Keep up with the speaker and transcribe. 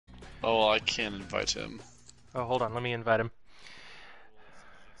Oh, well, I can't invite him. Oh, hold on. Let me invite him.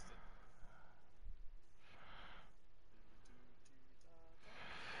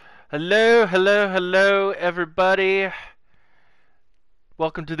 Hello, hello, hello, everybody.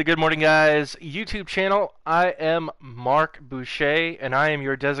 Welcome to the Good Morning Guys YouTube channel. I am Marc Boucher, and I am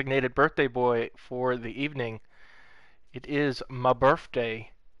your designated birthday boy for the evening. It is my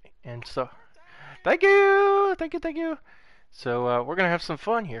birthday, and so thank you, thank you, thank you. So we're gonna have some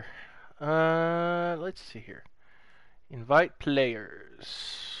fun here. Let's see here. Invite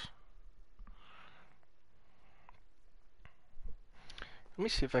players. Let me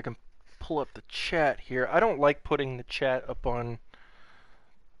see if I can pull up the chat here. I don't like putting the chat up on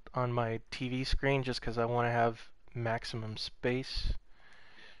my TV screen just because I want to have maximum space.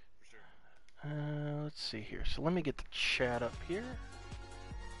 Let's see here. So let me get the chat up here.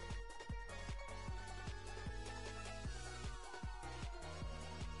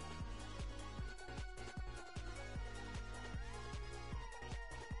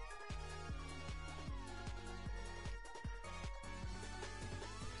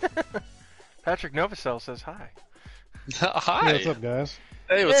 Patrick Novacell says hi. Hi. Hey, what's up, guys?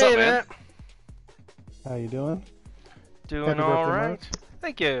 Hey, what's up, man? Matt. How you doing? Doing Happy all birthday, right. Mark.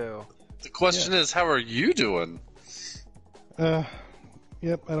 Thank you. The question is, how are you doing? Yep,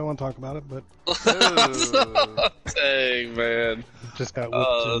 I don't want to talk about it, but Ooh. Dang, man. just got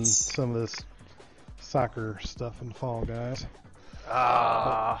whipped in some of this soccer stuff in Fall Guys.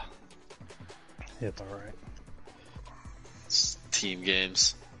 Ah. It's alright. It's team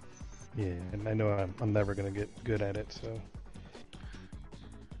games. Yeah, and I know I'm never going to get good at it, so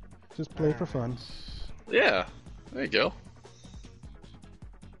just play for fun. Yeah, there you go.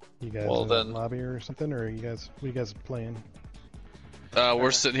 You guys Well, in then- the lobby or something, or what are you guys playing?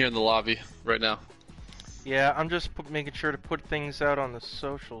 We're sitting here in the lobby right now. Yeah, I'm just making sure to put things out on the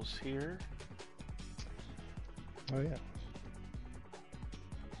socials here. Oh, yeah.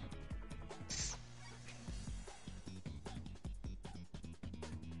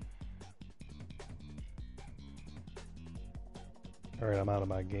 Alright, I'm out of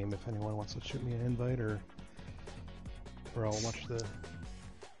my game if anyone wants to shoot me an invite or I'll watch the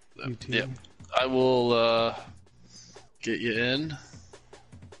YouTube. Yep. I will get you in.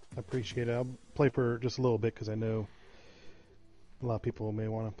 I appreciate it. I'll play for just a little bit because I know a lot of people may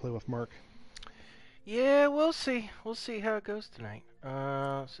want to play with Mark. Yeah, we'll see. We'll see how it goes tonight.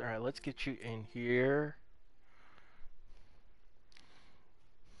 Alright, let's get you in here.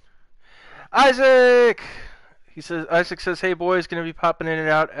 Isaac! Isaac says, hey boys, gonna be popping in and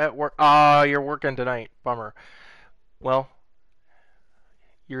out at work. Ah, you're working tonight. Bummer. Well,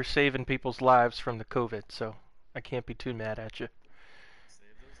 you're saving people's lives from the COVID, so I can't be too mad at you.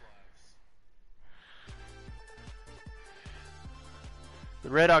 The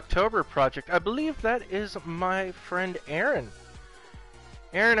Red October Project. I believe that is my friend Aaron.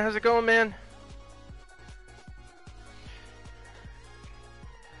 Aaron, how's it going, man?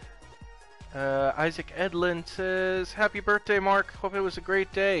 Isaac Edlin says, happy birthday, Mark. Hope it was a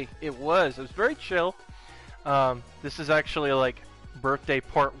great day. It was. It was very chill. This is actually like birthday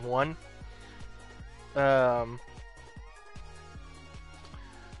part 1.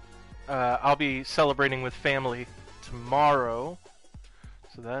 I'll be celebrating with family tomorrow,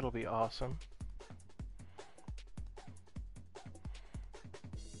 so that'll be awesome.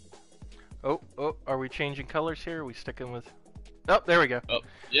 Oh, are we changing colors here? Are we sticking with... Oh, there we go. Oh,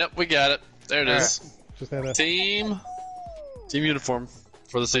 yep, we got it. There it is. Just had a Team uniform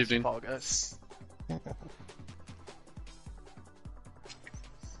for this evening. Fall Guys.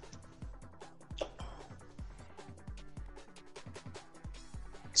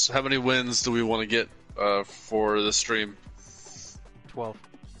 So how many wins do we want to get for the stream? 12.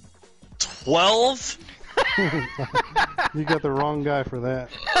 12? You got the wrong guy for that.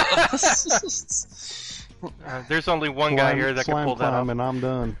 There's only one guy here that can pull that off. And I'm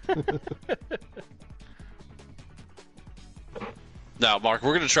done. Now, Mark,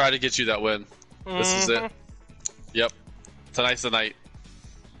 we're going to try to get you that win. This is it. Yep. Tonight's the night.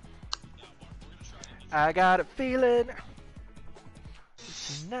 I got a feeling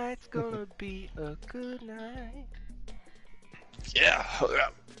tonight's gonna be a good night. Yeah,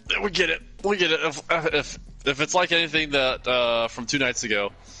 we get it. We get it. If it's like anything that from 2 nights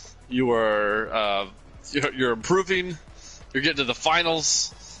ago, you're improving. You're getting to the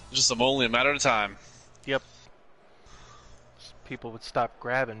finals. It's just only a matter of time. Yep. People would stop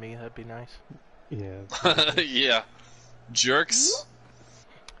grabbing me. That'd be nice. Yeah. Yeah. Jerks.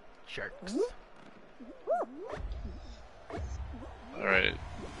 Jerks. All right.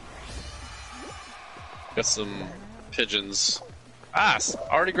 Got some pigeons. Ah,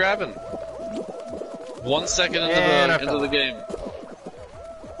 already grabbing. 1 second into the game.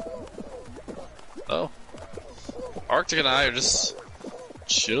 Oh. Arctic and I are just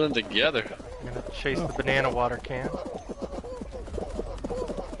chilling together. I'm gonna chase the banana water can.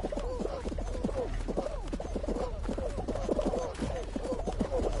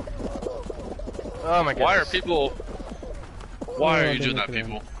 Oh my goodness. Why are people... Why are you doing that,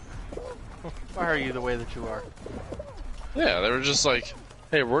 people? Why are you the way that you are? Yeah, they were just like,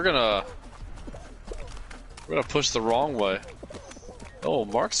 hey, we're gonna push the wrong way. Oh,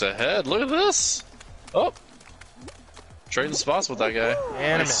 Mark's ahead. Look at this. Oh, trading spots with that guy.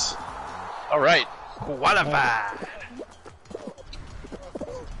 Nice. All right, qualified.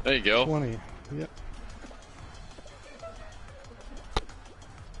 There you go. 20. Yep.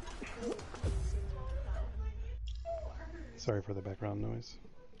 Sorry for the background noise.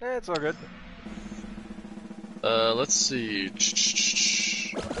 It's all good. Let's see.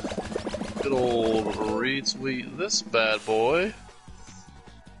 Good old retweet this bad boy.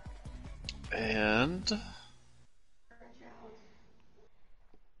 And...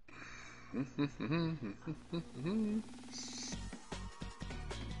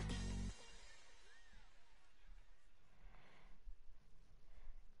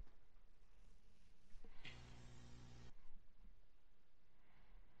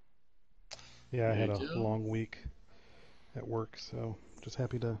 Yeah, I had a long week at work, so just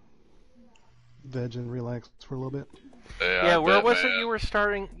happy to veg and relax for a little bit. Yeah, where was it you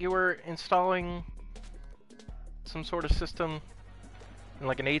were installing some sort of system in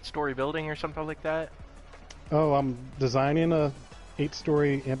like an 8-story building or something like that? Oh, I'm designing a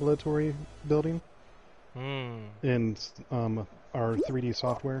 8-story ambulatory building in our 3D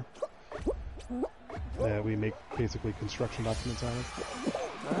software that we make basically construction documents out of.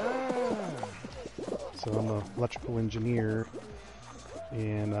 So I'm an electrical engineer,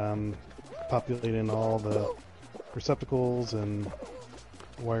 and I'm populating all the receptacles and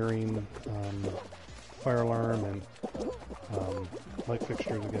wiring, fire alarm and light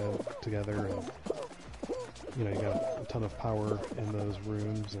fixtures together, and you got a ton of power in those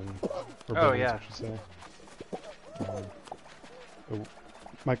rooms or buildings, I should say.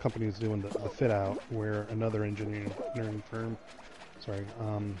 My company is doing the fit out, where another engineering firm,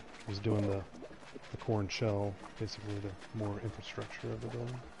 was doing the core and shell, basically the more infrastructure of the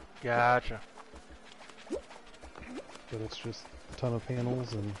building. Gotcha. But it's just a ton of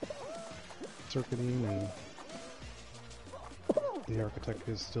panels and circuiting, and the architect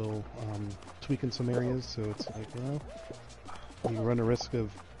is still tweaking some areas, so it's like, you run the risk of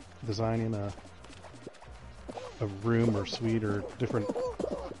designing a room or suite or different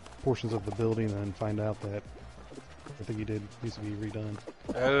portions of the building and find out that everything you did needs to be redone.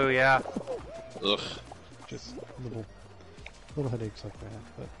 Oh yeah. Ugh. Just little headaches like that.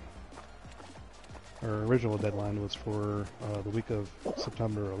 But our original deadline was for the week of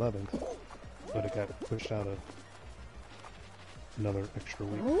September 11th, but it got pushed out another extra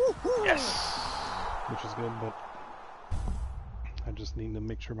week. Yes. Which is good, but I just need to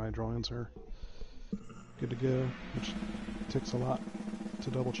make sure my drawings are good to go, which takes a lot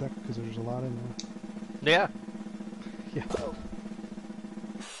to double check because there's a lot in there. Yeah. Yeah.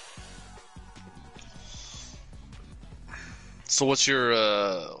 So what's your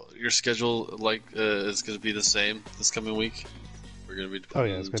schedule like? Is going to be the same this coming week? We're going to be it's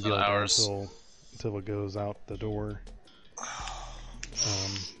going to be like hours until it goes out the door.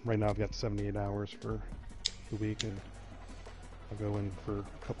 Right now I've got 78 hours for the week, and I'll go in for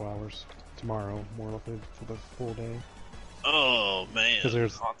a couple hours tomorrow, more likely for the full day. Oh man! Because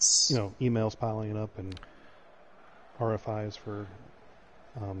there's emails piling up and RFIs for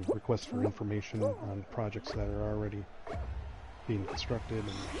requests for information on projects that are already being constructed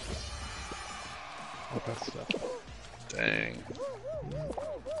and all that stuff. Dang.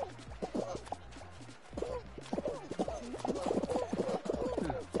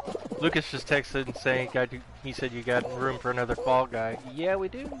 Lucas just texted and saying he said you got room for another fall guy. Yeah, we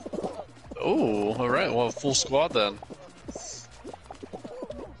do. Oh, all right. Well, full squad then.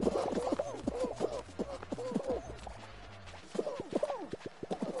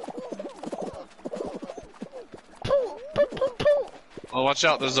 Oh, watch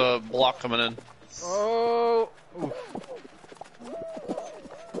out! There's a block coming in. Oh. Oof.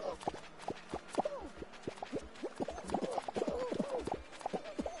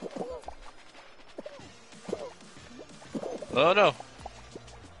 Oh no!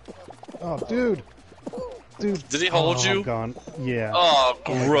 Oh, dude! Did he hold you? I'm gone. Yeah. Oh,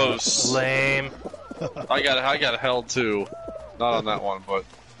 gross. Lame. I got held too. Not on that one, but.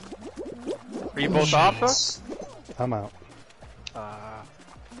 Are you both off though? I'm out.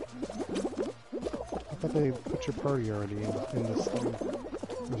 thought they put your party already in this thing.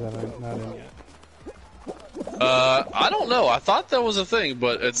 Or is that not in yet? I don't know. I thought that was a thing,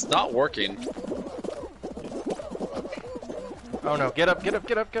 but it's not working. Oh no, get up, get up,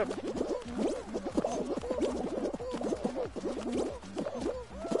 get up, get up.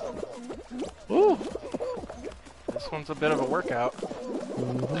 Ooh. This one's a bit of a workout.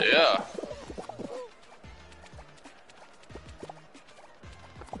 Mm-hmm. Yeah.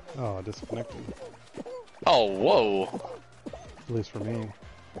 Oh, disconnected. Oh, whoa. At least for me.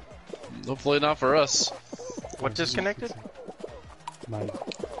 Hopefully not for us. What disconnected? Mine.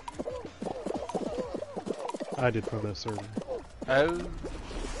 I did from the server. Oh.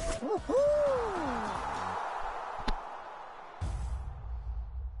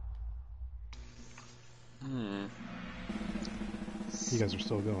 You guys are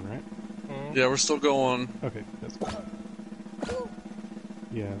still going, right? Yeah, we're still going. Okay, that's good.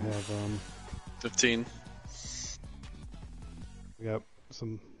 Yeah, I have 15. we got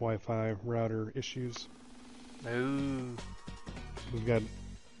some Wi-Fi router issues. Oh. We got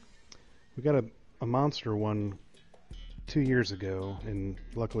a monster one 2 years ago, and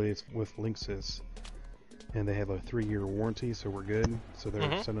luckily it's with Linksys, and they have a 3-year warranty, so we're good. So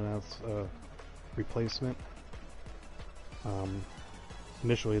they're sending out a replacement.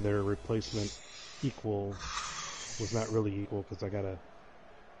 Initially, their replacement equal was not really equal because I got a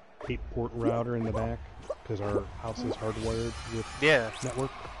 8-port router in the back because our house is hardwired with network.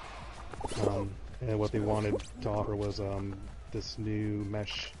 And what they wanted to offer was this new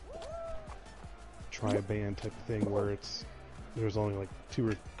mesh tri-band type of thing where there's only like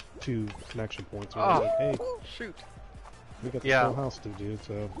two connection points. Where like, hey, shoot! We got the whole house to do,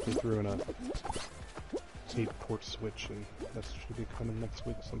 so they threw in a 8-port switch, and that should be coming next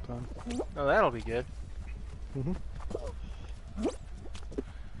week sometime. Oh, that'll be good. Mm-hmm.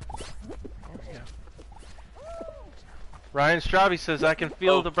 Yeah. Ryan Straube says, I can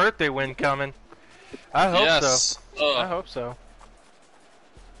feel the birthday wind coming. I hope so. I hope so.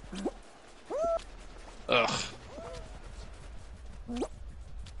 Ugh.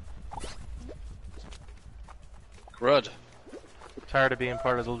 Crud. Tired of being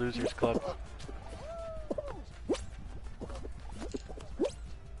part of the losers club.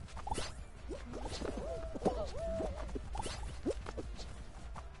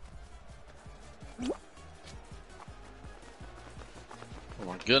 Oh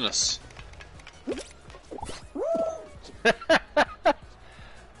my goodness.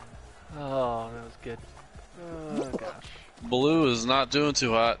 Oh, that was good. Oh gosh. Blue is not doing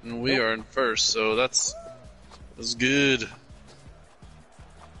too hot, and we are in first, so that's good.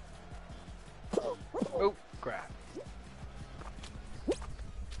 Oh crap.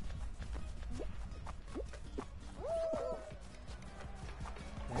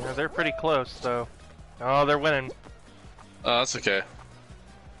 Yeah, they're pretty close, though. Oh, they're winning. That's okay.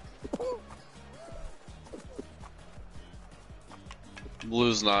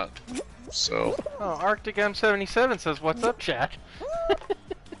 Blue's not, so. Oh, Arctic M77 says, "What's up, chat?"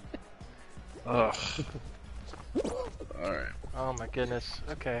 Ugh. Alright. Oh my goodness.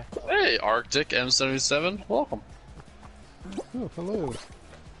 Okay. Hey, Arctic M77, welcome. Oh, hello.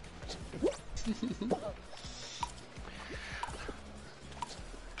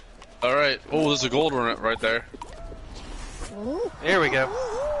 Alright. Oh, there's a gold one right there. There we go.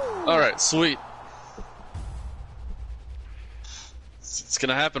 Alright, sweet. It's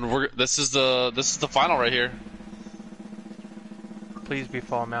gonna happen. This is the final right here. Please be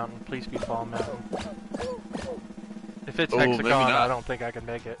Fall Mountain. Please be Fall Mountain. If it's maybe Hexagon, not. I don't think I can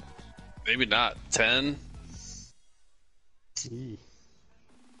make it. Maybe not. 10? Eee.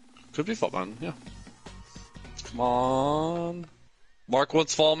 Could be Fall Mountain, yeah. Come on. Mark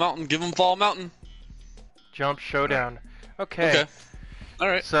wants Fall Mountain. Give him Fall Mountain. Jump Showdown. Okay.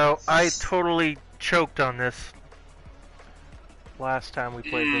 Alright. So, I totally choked on this last time we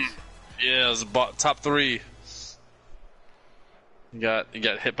played this. Yeah, it was top 3. You got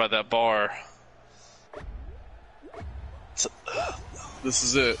hit by that bar. This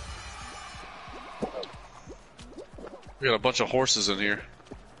is it. We got a bunch of horses in here.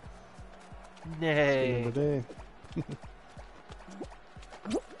 Nay. End of the day.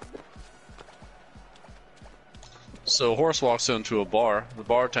 So, horse walks into a bar. The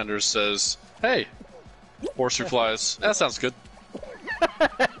bartender says, "Hey, horse who flies." That sounds good.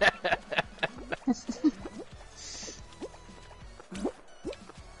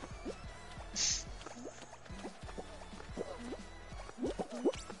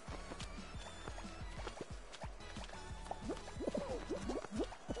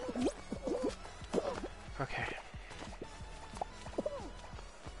 Okay.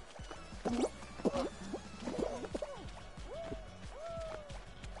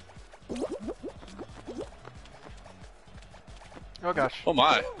 Oh gosh. Oh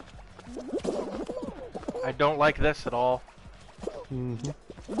my. I don't like this at all.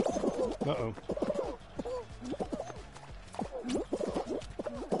 Mm-hmm. Uh-oh.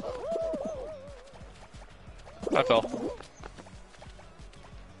 I fell.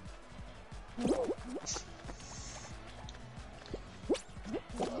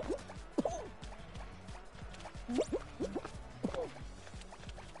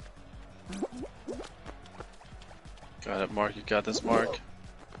 Got it, Mark. You got this, Mark.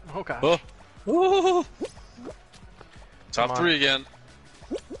 Oh gosh. Oh. Ooh. Come Top on. 3 again.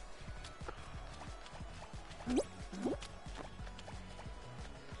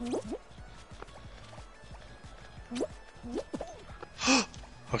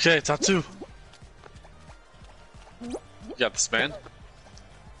 Okay, top 2. You got this, man.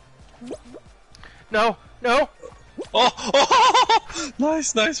 No, no. Oh!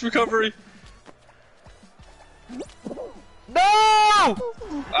 Nice, nice recovery. No!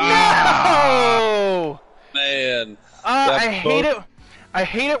 No! Man. I hate it. I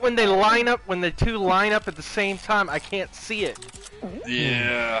hate it when they line up, when the two line up at the same time. I can't see it.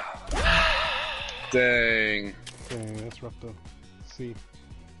 Yeah. Dang. Dang, that's rough to see.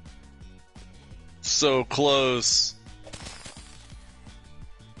 So close.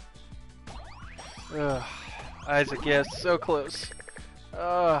 Ugh. Isaac, yes, so close.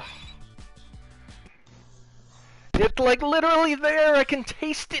 Ugh. It's like literally there. I can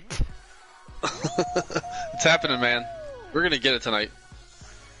taste it. It's happening, man. We're gonna get it tonight.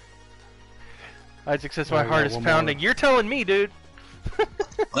 Isaac says my Oh, heart yeah, is one pounding. more. You're telling me, dude.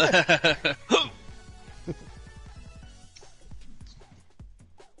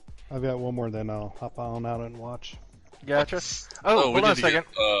 I've got one more, then I'll hop on out and watch. Gotcha. Oh, we hold on a need to second.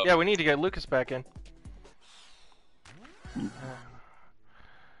 get, Yeah, we need to get Lucas back in.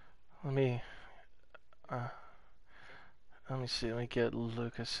 Let me see. Let me get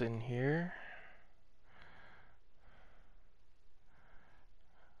Lucas in here.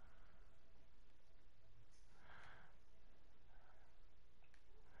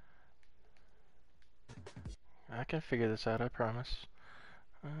 I can figure this out, I promise.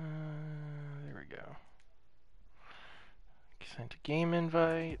 There we go. Sent a game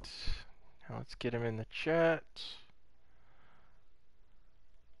invite. Now let's get him in the chat.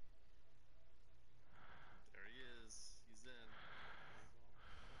 There he is. He's in.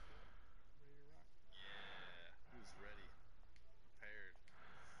 Yeah. Who's ready? Prepared.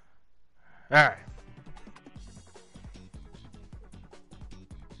 Alright.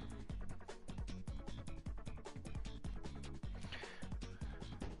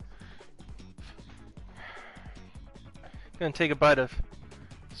 Gonna take a bite of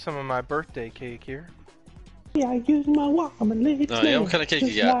some of my birthday cake here. Yeah, I use my watermelon. Yeah, what kind of cake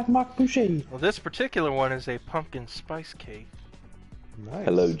you got? Like Marc Boucher. Well, this particular one is a pumpkin spice cake. Nice.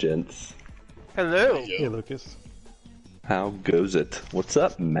 Hello, gents. Hello. Hey, Lucas. How goes it? What's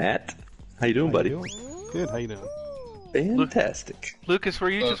up, Matt? How you doing, How buddy? you doing? Good, how you doing? Fantastic. Lucas, were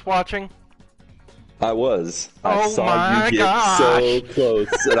you just watching? I was. I Oh saw my you get gosh. so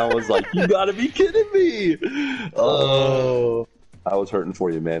close, and I was like, "You gotta be kidding me!" Oh, I was hurting for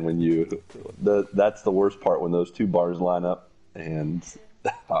you, man. When that's the worst part when those two bars line up, and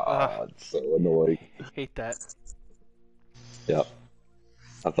it's so annoying. Hate that. Yep.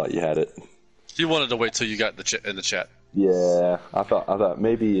 I thought you had it. He wanted to wait till you got in the chat. Yeah, I thought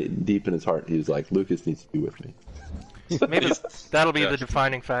maybe deep in his heart he was like, Lucas needs to be with me. Maybe that'll be Yeah. the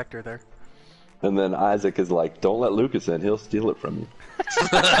defining factor there. And then Isaac is like, don't let Lucas in, he'll steal it from you.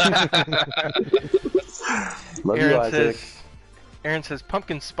 Love you, Isaac. Aaron says,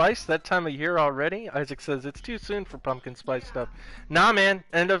 pumpkin spice that time of year already? Isaac says, it's too soon for pumpkin spice stuff. Nah, man.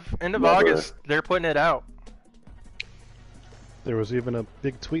 End of Never. August. They're putting it out. There was even a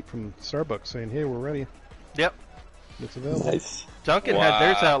big tweet from Starbucks saying, hey, we're ready. Yep. It's available. Nice. Duncan had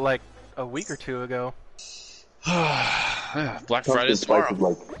theirs out like a week or two ago. Black Friday is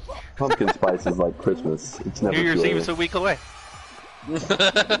tomorrow. Pumpkin spice is like Christmas. It's never New Year's too Eve early. is a week away.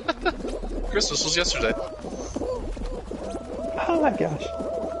 Christmas was yesterday. Oh my gosh.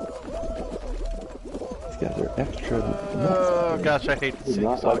 These guys are extra nuts. Oh gosh, I hate the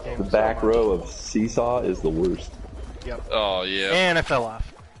Not Seesaw like game the so back much. row of Seesaw is the worst. Yep. Oh yeah. And I fell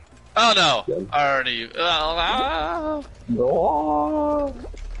off. Oh no! Yeah. I already. Oh.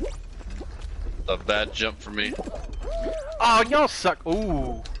 A bad jump for me. Oh, y'all suck.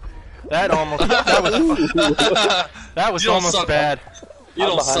 Ooh. That almost. That was You don't almost suck. bad. You I'm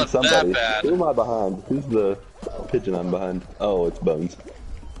don't behind suck somebody. that bad. Who am I behind? Who's the pigeon I'm behind? Oh, it's Bones.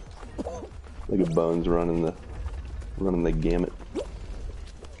 Look at Bones running the gamut.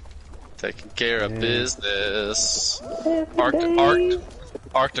 Taking care of Yeah. business.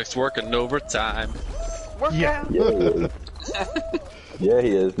 Arctic's working overtime. Yeah. Yeah. Yeah,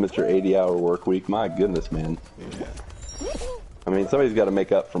 he is, Mr. 80-hour work week. My goodness, man. Yeah. I mean, somebody's got to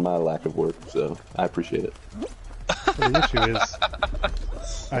make up for my lack of work, so I appreciate it. Well, the issue is,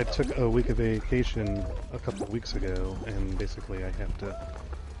 I took a week of vacation a couple of weeks ago, and basically I have to.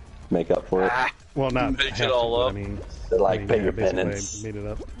 Make up for it. Well, not Make it have to, all but up. I mean, They're like, pay your basically penance. I made it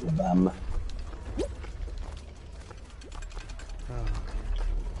up.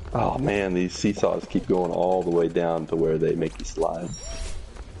 Oh man, these seesaws keep going all the way down to where they make you slide.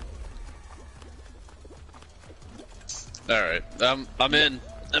 Alright, I'm in.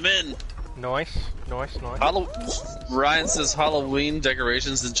 Nice. Ryan says Halloween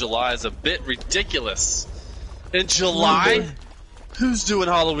decorations in July is a bit ridiculous. In July? Who's doing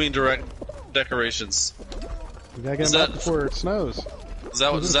Halloween decorations? We gotta get Is them out that- before it snows.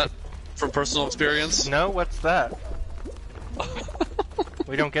 Is that from personal experience? No, what's that?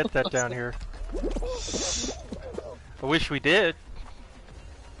 We don't get that down here. I wish we did.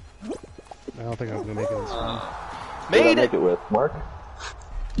 I don't think I'm gonna make it this time. Who'd I Made make it! it with, Mark?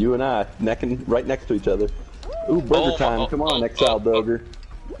 You and I, right next to each other. Ooh, burger time! Come on, Exile Dogger.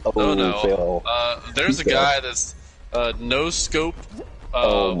 Oh no. Fail. There's a He guy that's no scope.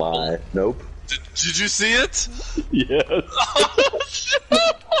 Oh my! Nope. Did you see it? Yes.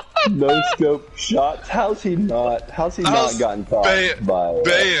 No scope shots. How's he not gotten caught by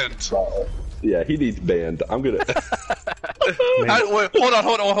banned? Yeah, he needs banned. I'm gonna. Wait,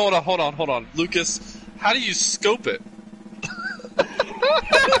 hold on, Lucas. How do you scope it?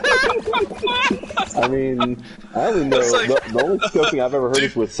 I mean, I only know It's like- the only scoping I've ever heard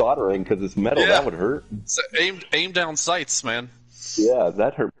is with soldering because it's metal. Yeah. That would hurt. So aim down sights, man. Yeah,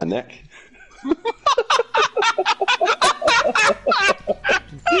 that hurt my neck.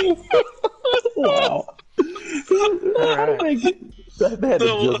 Wow. Alright. They had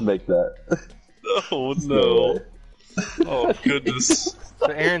to just make that. Oh No. Oh goodness. So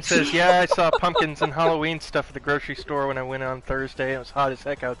Aaron says, yeah, I saw pumpkins and Halloween stuff at the grocery store when I went on Thursday. It was hot as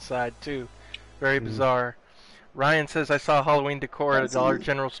heck outside, too. Very bizarre. Ryan says, I saw Halloween decor at a Dollar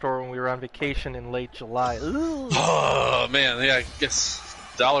General store when we were on vacation in late July. Ooh. Oh man, yeah. I guess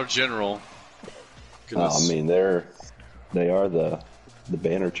Dollar General. Goodness. I mean, they are the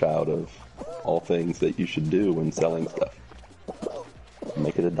banner child of all things that you should do when selling stuff.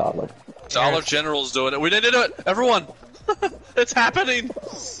 Make it $1. Dollar General's doing it. We didn't do it, everyone. It's happening.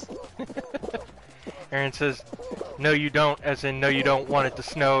 Aaron says, no you don't, as in no you don't want it to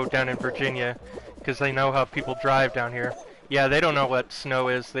snow down in Virginia, because they know how people drive down here. Yeah, they don't know what snow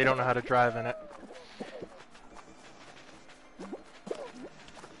is. They don't know how to drive in it.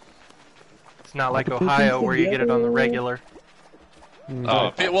 It's not like Ohio where you get it on the regular.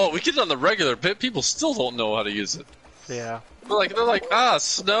 Well, we get it on the regular, but people still don't know how to use it. Yeah. They're like,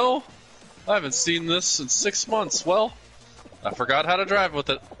 snow? I haven't seen this in 6 months. Well, I forgot how to drive with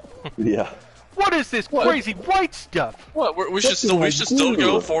it. Yeah. What is this crazy white stuff? What? We should still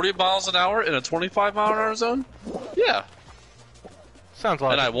go 40 miles an hour in a 25 mile an hour zone? Yeah. Sounds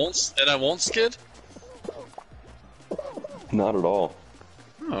like And I won't skid? Not at all.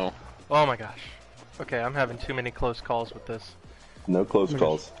 Oh. Oh my gosh. Okay, I'm having too many close calls with this. No close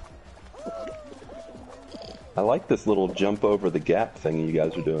calls. I like this little jump over the gap thing you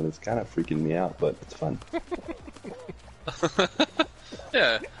guys are doing. It's kind of freaking me out, but it's fun.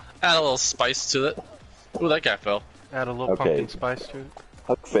 Yeah. Add a little spice to it. Ooh, that guy fell. Add a little Okay. pumpkin spice to it.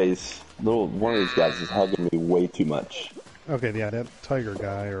 Hugface, one of these guys is hugging me way too much. Okay, yeah, that tiger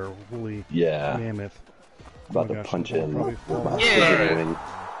guy or woolly Yeah. mammoth. About Oh to my gosh, punch it'll him. probably fall. Yeah.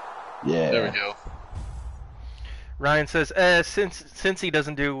 Yeah. There we go. Ryan says, since he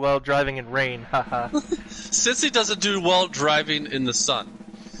doesn't do well driving in rain, haha. Since he doesn't do well driving in the sun.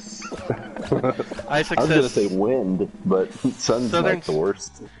 Isaac I was gonna says, say wind, but sun's Southern- like the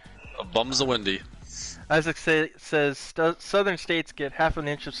worst. Bums the windy. Isaac says southern states get half an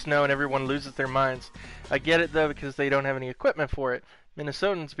inch of snow and everyone loses their minds. I get it though because they don't have any equipment for it.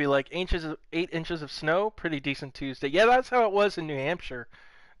 Minnesotans be like 8 inches of snow, pretty decent Tuesday. Yeah, that's how it was in New Hampshire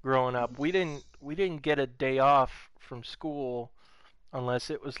growing up. We didn't get a day off from school unless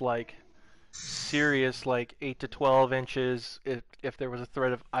it was like serious, like 8 to 12 inches if there was a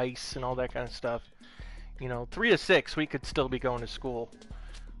threat of ice and all that kind of stuff. 3 to 6 we could still be going to school.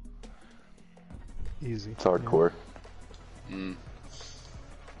 Easy. It's hardcore.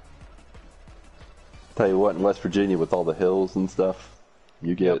 Tell you what, in West Virginia with all the hills and stuff,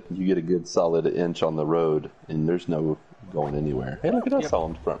 you get a good solid inch on the road, and there's no going anywhere. Hey, look at us all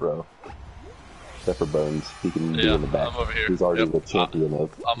in the front row. Except for Bones, he can be Yeah, in the back. I'm over here. He's already Yep. the champion of.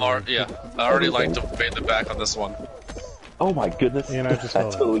 I'm already, yeah. I already like to fade the back on this one. Oh my goodness! And I just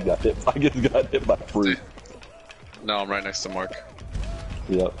fell totally got hit. I just got hit by fruit. No, I'm right next to Mark.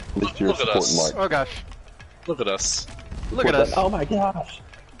 Yep. At least you're Look at us. supporting Mark. Oh gosh. Look at us. Look at us. Oh my gosh!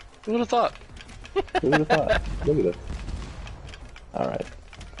 Who would have thought? Who would have thought? Look at us. All right.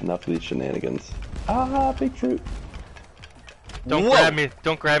 Enough of these shenanigans. Ah, big fruit. Don't Whoa. grab me.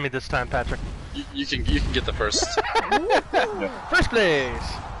 Don't grab me this time, Patrick. You can get the first. First place.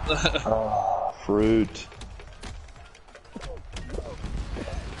 Ah, fruit.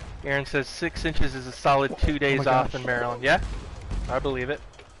 Aaron says 6 inches is a solid 2 days my off gosh. in Maryland. Yeah, I believe it.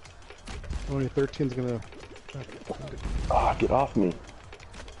 Only 13's gonna. Ah, get off me.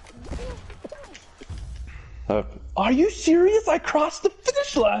 Are you serious? I crossed the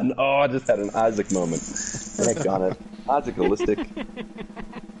finish line. Oh, I just had an Isaac moment. Heck on it. Isaac holistic.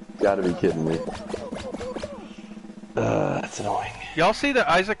 Gotta be kidding me. That's annoying. Y'all see that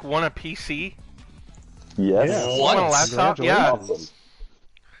Isaac won a PC? Yes. Yeah. What? Won a laptop? Yeah. Awesome.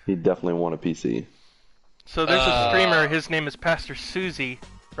 He definitely won a PC. So there's a streamer. His name is Pastor Susie,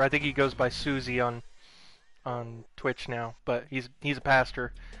 or I think he goes by Susie on Twitch now. But he's a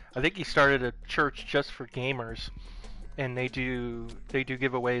pastor. I think he started a church just for gamers, and they do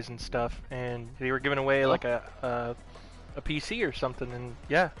giveaways and stuff. And they were giving away like a PC or something. And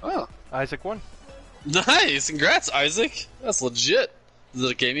yeah, Oh, Isaac won. nice! Congrats, Isaac. That's legit. Is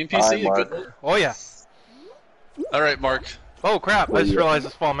it a gaming PC? Hi, A good Mark. one? Oh yeah. All right, Mark. Oh crap! I Oh, just yeah. realized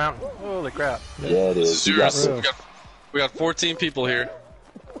it's Fall Mountain. Holy crap! Yeah, it This is. is You got yours. this. We got 14 people here.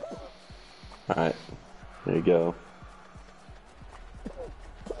 Alright. There you go.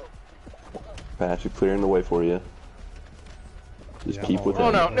 Patrick clearing the way for you. Just Yeah, keep I'm with Oh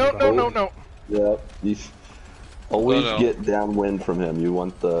him. no! No! No! No! No! Yep. You always Oh, no. get downwind from him. You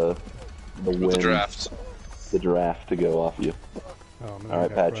want the With wind, the draft. the draft to go off you. Oh, man, Alright, I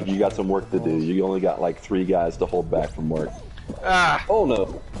got Patrick, crushed you got by some work to do. balls. You only got like 3 guys to hold back from Mark. Ah! Oh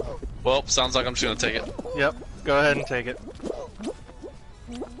no. Well, sounds like I'm just gonna take it. Yep. Go ahead and take it.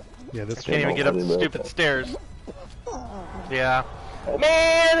 Yeah, this Can't even one. get up the Okay. stupid stairs. Yeah.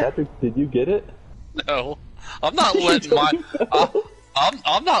 Man! Patrick, did you get it? No, I'm not letting my.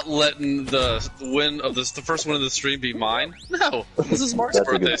 I'm not letting the win of this, the first win of the stream, be mine. No, this is Mark's That's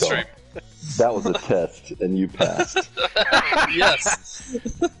a birthday good call. stream. That was a test, and you passed. Yes.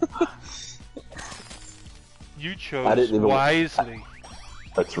 You I chose didn't even- wisely.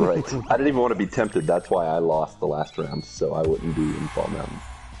 That's right. I didn't even want to be tempted. That's why I lost the last round, so I wouldn't be in Fall Mountain.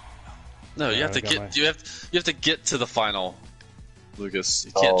 No, you Yeah, have to I got get. my- You have to get to the final, Lucas.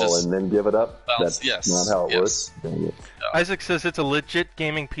 You can't Oh, just. and then give it up? Bounce- That's yes, not how it yes. works. Dang it. Isaac says it's a legit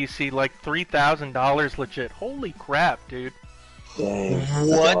gaming PC, like $3,000 legit. Holy crap, dude. Dang. That's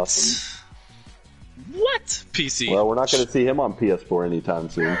What? awesome. What PC? Well, we're not going to see him on PS4 anytime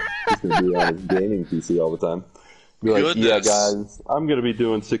soon. He's going to be on his gaming PC all the time. Be like, yeah, Goodness. guys, I'm going to be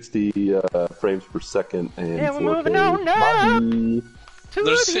doing 60 frames per second and Yeah, we're 4K. moving on up. Bye. To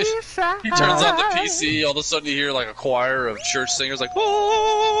There's- the side. He turns on the PC. All of a sudden, you hear like a choir of church singers, like,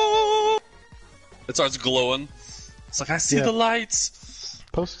 "Oh!" It starts glowing. It's like, I see Yeah. the lights.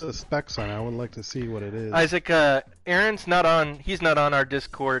 Post the specs on it. I would like to see what it is. Isaac, Aaron's not on. He's not on our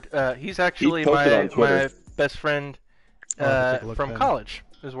Discord. He's actually He posted on my Twitter. best friend I'll have to take a look from then. college.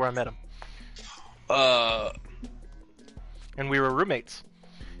 Is where I met him, and we were roommates.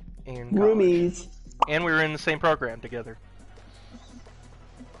 In college. Roomies. And we were in the same program together.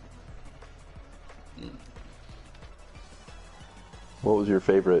 What was your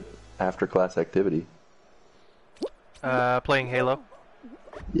favorite after-class activity? Playing Halo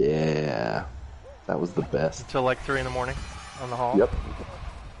Yeah, that was the best. until like 3 in the morning on the hall. Yep.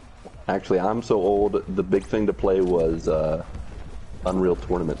 Actually, I'm so old, the big thing to play was Unreal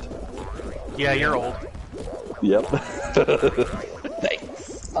Tournament. Yeah, you're old. Yep.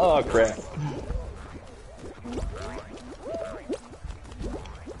 Thanks. Oh, crap.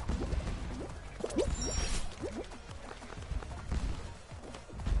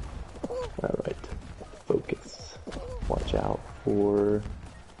 Alright. Focus. Watch out for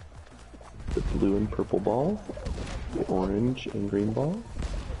the blue and purple ball, the orange and green ball.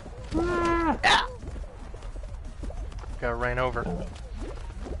 Got ran over.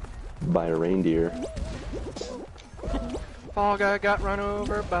 By a reindeer. Fall guy got run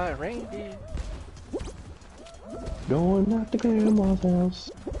over by a reindeer. Going out to grandma's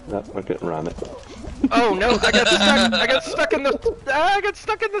house. No, I couldn't rhyme it. Oh no! I got stuck. I got stuck in the. I got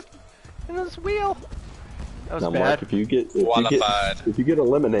stuck in this wheel. That was Now, bad. Mark, if you get Qualified. if you get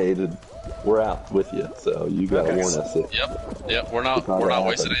eliminated, we're out with you. So you gotta Okay. warn us. Yep. We're not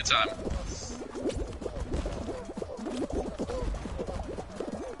wasting any time.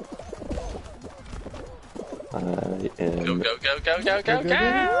 Go, go, go, go, go, go,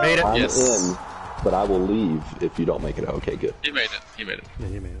 go! Made it. I'm Yes. in, but I will leave if you don't make it. Okay, good. He made it. He made it. Yeah,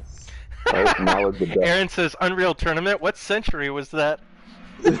 you made it. Right, now is the best. Aaron says Unreal Tournament. What century was that?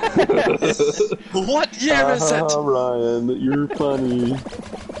 What year is it? Ryan, you're funny.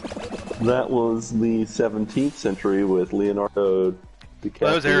 That was the 17th century with Leonardo DiCaprio.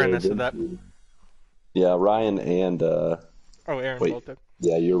 That was Aaron that said that. Yeah, Ryan and Oh, Aaron wait. both did.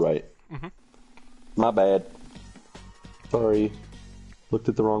 Yeah, you're right. Mhm. My bad. Sorry. Looked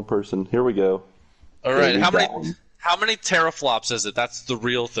at the wrong person. Here we go. All right, Yeah, how we many got one. how many teraflops is it? That's the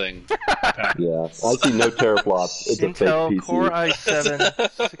real thing. Yeah, I see no teraflops. It's a Intel fake PC. Core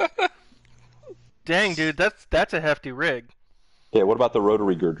i7. Dang, dude, that's a hefty rig. Yeah, what about the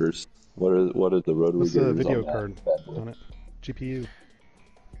rotary girders? What is the rotary What's girders the video on that card bad boy? on it? GPU.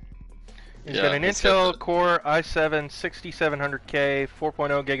 He's Yeah, got an it's Intel got Core i7 6700K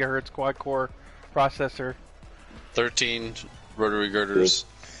 4.0 gigahertz quad core processor. 13 rotary girders.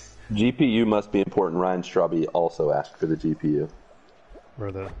 GPU must be important. Ryan Straube also asked for the GPU.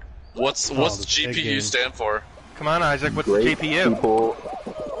 Or the What's this egg GPU game. stand for? Come on, Isaac, what's Great the GPU? people,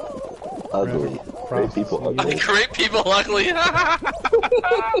 ugly. Great people, ugly. Great people, ugly.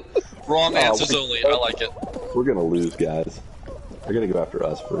 Wrong answers wait. only. I like it. We're gonna lose, guys. They're gonna go after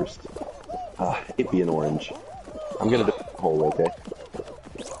us first. It be an orange. I'm gonna do the hole, okay?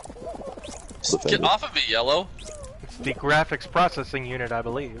 Get off of me, yellow. It's the graphics processing unit, I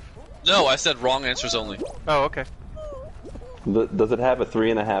believe. No, I said wrong answers only. Oh, okay. Does it have a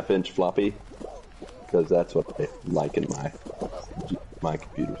 3.5-inch floppy? Because that's what I like in my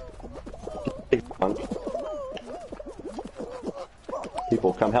computers. Hey, punk.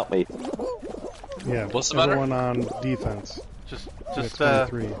 People, come help me. yeah. What's the matter? Everyone on defense. Just Yeah,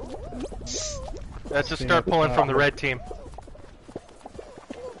 23. let's just Stand start at the pulling top. from the red team.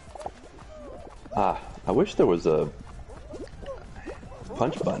 I wish there was a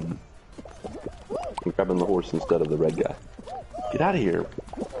punch button. I'm grabbing the horse instead of the red guy. Get out of here.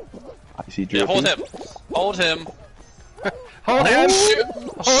 I see Yeah, hold dripping. him. Hold him. Hold him!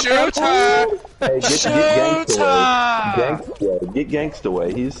 Shoot her! Hey, get gangsta away. Get gangsta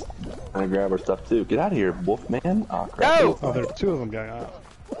away. He's trying to grab our stuff too. Get out of here, wolf man. Oh, crap. No! Oh, there's two of them got out.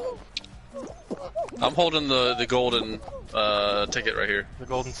 I'm holding the golden ticket right here. The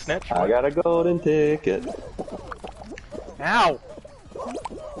golden snitch. I got a golden ticket. Ow!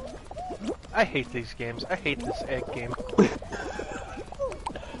 I hate these games. I hate this egg game.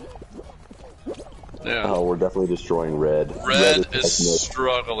 Yeah. Oh, we're definitely destroying red. Red is technic.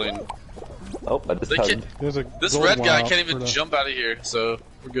 struggling. Oh, I just They hugged. can't- There's a This gold red one guy out can't for even the- jump out of here, so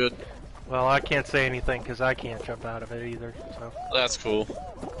we're good. Well, I can't say anything because I can't jump out of it either. So, That's cool.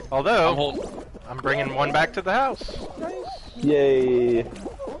 although I'm holding. I'm bringing one back to the house. Nice. Yay!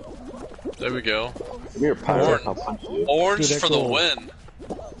 There we go. Come here, pirate. Orange. I'll punch you. Orange Dude, for that the gold. win.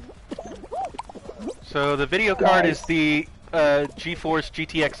 So the video card Nice. is the GeForce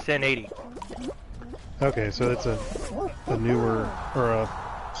GTX 1080. Okay, so it's a newer or a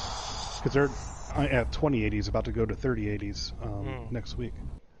because they're at 2080s, about to go to 3080s next week.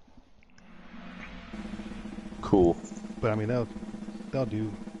 Cool. But I mean they'll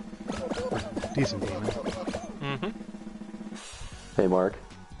do decent gaming. Mm-hmm. Hey, Mark.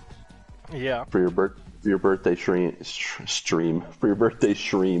 Yeah. For your birthday stream. For your birthday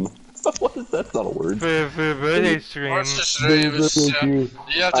stream. What is that? That's not a word. Birthday stream. What's the stream?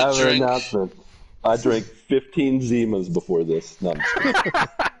 You have I to have an drink. announcement. I drank 15 Zimas before this. No, I'm just kidding.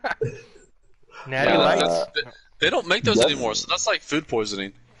 Natty Yeah, Lights. they don't make those Yes. anymore, so that's like food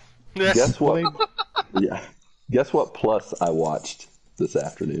poisoning. Guess what? Well, Yeah. Guess what plus I watched this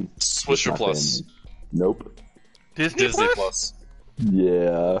afternoon? Swisher My Plus. family. Nope. Disney, Disney Plus? Plus.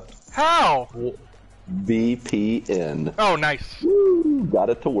 Yeah. How? VPN. Oh, nice. Woo, got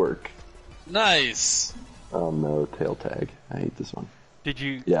it to work. Nice. Oh no, tail tag. I hate this one. Did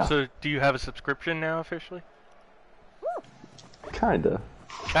you? Yeah. So, do you have a subscription now officially? Kinda.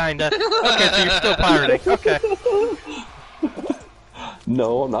 Kinda. Okay, so you're still pirating. Okay.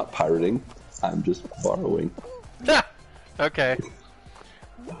 No, I'm not pirating. I'm just borrowing. Okay.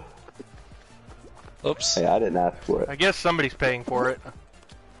 Oops. Hey, I didn't ask for I it. guess somebody's paying for it.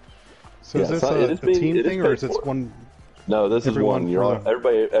 so Yeah, is this so a it is being- team it is thing or is paid it for. one? No, this is Everyone one. You're all, for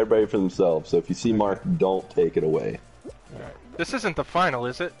everybody for themselves. So if you see Mark, don't take it away. This isn't the final,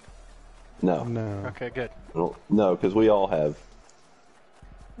 is it? No, No. Okay, good. no, because we all have.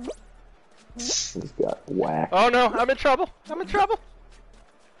 He's got whack. Oh no, I'm in trouble. I'm in trouble.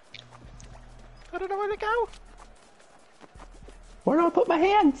 I don't know where to go. Where do I put my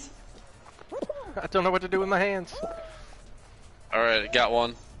hands? I don't know what to do with my hands. All right, got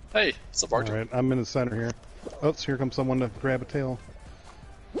one. Hey, what's up, All Archer? right, I'm in the center here. Oh, so here comes someone to grab a tail.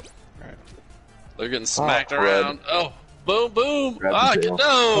 Alright. They're getting smacked Red. around. Oh, boom, boom. Grab the Ah, tail. no.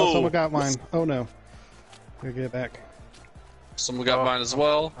 Oh, someone got mine. Oh no. Gotta get it back. Someone got Oh, mine as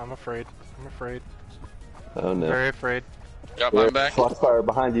well. I'm afraid. I'm afraid. Oh no. Very afraid. Got mine back. Foxfire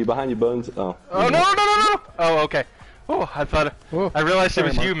behind you, Bones. Oh. Oh, no. Oh, okay. Oh, I thought... Oh, I realized it sorry,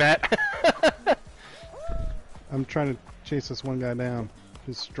 was Mark. you, Matt. I'm trying to chase this one guy down.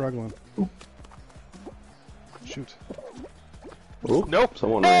 He's struggling. Shoot. Ooh, Nope.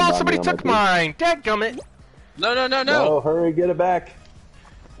 Someone ran No, by somebody me on my took team. mine. Dadgummit. No. No, hurry, get it back.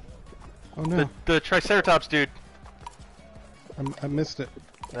 Oh no. The Triceratops dude. I missed it.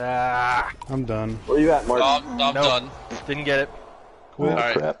 Ah, I'm done. Where you at, Mark? I'm Nope. done. didn't get it. Oh,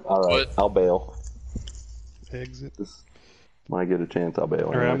 Alright. crap. Alright, Quit. I'll bail. Exit. When I get a chance, I'll bail.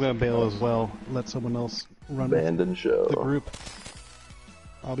 Alright, I'm anyways. gonna bail as well. Let someone else run with Abandon show. the group.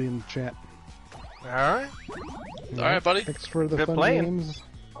 I'll be in the chat. Alright. Alright, buddy. Thanks for the Good fun playing. games.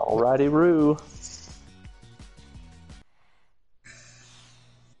 Alrighty, Roo.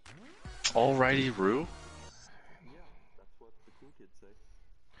 Alrighty, Roo.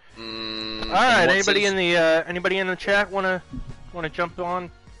 Alright, anybody in the chat wanna jump on?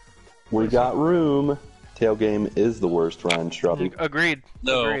 We got room. Tail game is the worst, Ryan Strubby. Agreed.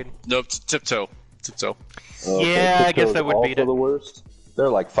 No. Agreed. Nope. Tiptoe. Tiptoe. Yeah, I guess Tiptoe's that would beat also it. the worst. There are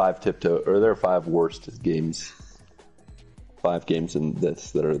like 5 tiptoe, or there are 5 worst games. 5 games in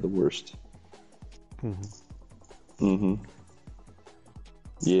this that are the worst. Mm-hmm.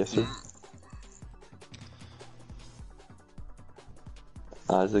 Yes, sir.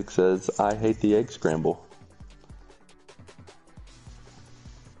 Isaac says, I hate the egg scramble.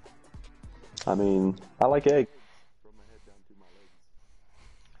 I mean, I like egg.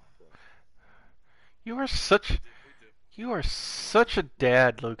 You are such a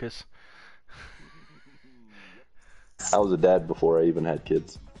dad, Lucas. I was a dad before I even had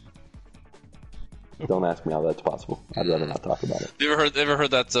kids. Don't ask me how that's possible. I'd rather not talk about it. You ever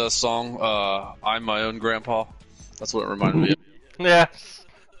heard that song, I'm My Own Grandpa? That's what it reminded me of. Yeah.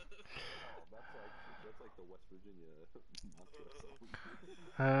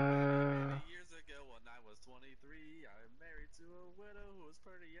 Years ago when I was 23, I married to a widow who was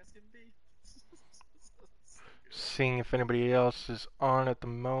pretty as can be. Seeing if anybody else is on at the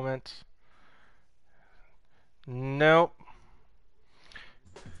moment. Nope.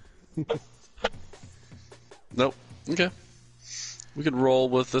 Nope. Okay. We could roll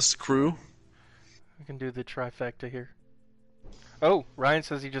with this crew. We can do the trifecta here. Oh, Ryan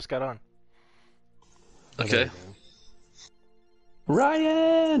says he just got on. Okay.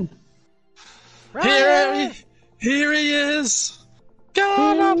 Ryan! Ryan! Here he is.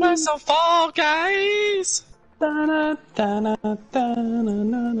 Gonna play some Fall Guys. Da-na, da-na,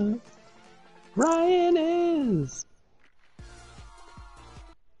 da-na-na-na. Ryan is.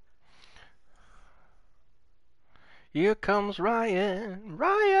 Here comes Ryan.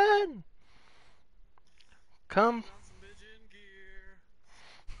 Ryan! Come.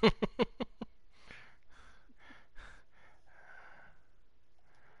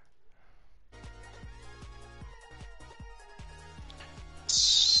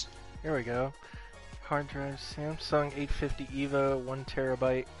 Here we go. Hard drive, Samsung 850 EVO, 1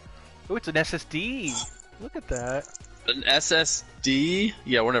 terabyte. Oh, it's an SSD. Look at that. An SSD?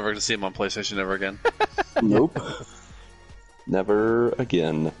 Yeah, we're never going to see him on PlayStation ever again. Nope. Never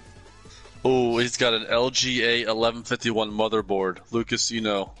again. Oh, he's got an LGA 1151 motherboard. Lucas, you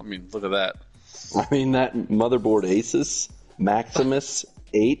know. I mean, look at that. I mean, that motherboard Asus Maximus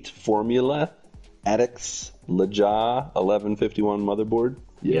 8 Formula Addix Leja 1151 motherboard.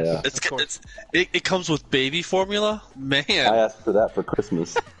 Yeah. Yes. It comes with baby formula? Man. I asked for that for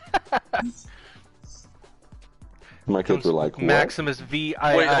Christmas. My kids were like, what? Maximus VII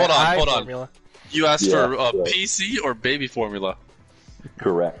Wait, hold on. formula. You asked Yeah, for right. PC or baby formula?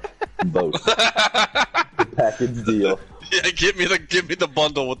 Correct. Both. Package deal. Yeah, give me the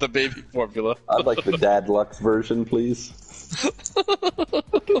bundle with the baby formula. I'd like the Dad Lux version, please.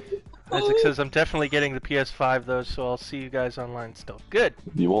 Isaac says, I'm definitely getting the PS5 though, so I'll see you guys online still. Good.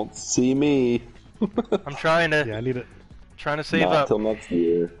 You won't see me. I'm trying to Yeah, I need it. save Not up. till next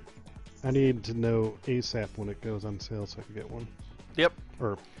year. I need to know ASAP when it goes on sale so I can get one. Yep.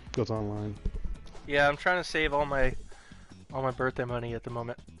 Or goes online. Yeah, I'm trying to save all my birthday money at the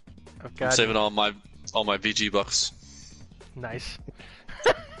moment. I've I'm got saving all my VG bucks. Nice.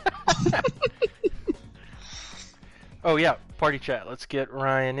 Oh yeah, party chat. Let's get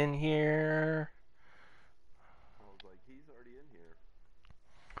Ryan in here. I was like, he's already in here.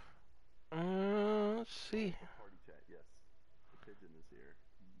 Let's see. Party chat, yes. The pigeon is here.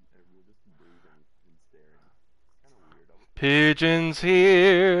 And we're just breathing and staring. Pigeons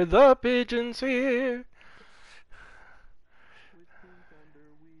here, the pigeons here.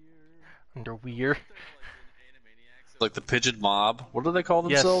 Underwear. Like the pigeon mob. What do they call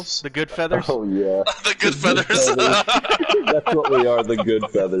Yes, themselves? the good feathers. Oh yeah, The good feathers. That's what we are, the good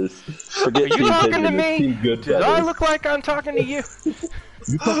feathers. Forget Are you Team talking Pigeon, to it's me? Team Good Did I Feathers. look like I'm talking to you?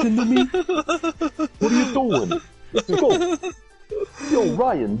 You talking to me? What are you doing? Let's go. Yo,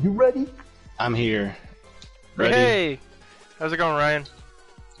 Ryan, you ready? I'm here. Ready? Hey, how's it going, Ryan?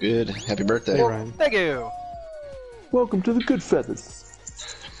 Good. Happy birthday. Hey, Ryan. Thank you. Welcome to the Good Feathers.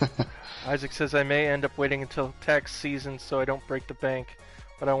 Isaac says I may end up waiting until tax season so I don't break the bank,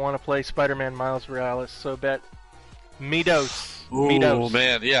 but I want to play Spider-Man Miles Morales, so bet me dose. Me Oh dose.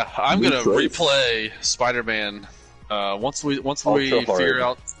 man, yeah. I'm Me gonna too. replay Spider-Man. Once we Ultra figure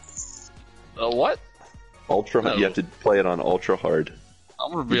hard. out what? Ultra. No. You have to play it on ultra hard.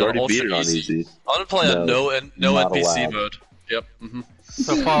 I'm gonna be You've on already ultra beat it on easy. easy. I'm gonna play on No, no not NPC allowed. mode. Yep.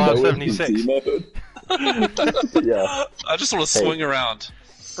 So Fallout No 76. NPC mode. Yeah. I just want to swing around.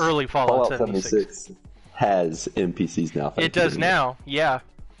 Early Fallout, Fallout 76. 76 has NPCs now. It thanks to does the- now, yeah.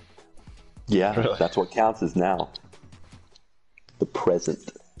 Yeah, Really? that's what counts as now. The present.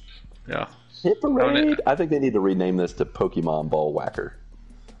 Yeah. Hit parade. I think they need to rename this to Pokemon Ball Whacker.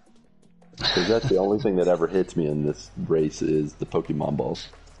 Because that's the only thing that ever hits me in this race is the Pokemon balls.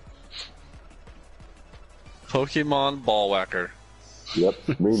 Pokemon Ball Whacker. Yep,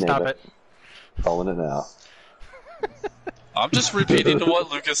 rename Stop it. it. Calling it now. I'm just repeating to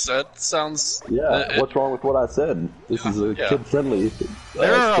what Lucas said. Sounds. Yeah, what's wrong with what I said? This is a Yeah. kid-friendly.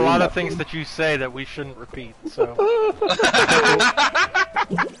 There are a stream lot of now. things that you say that we shouldn't repeat, so.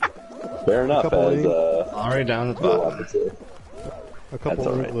 Fair enough, Couple as Already down at the Will bottom. would say. A couple That's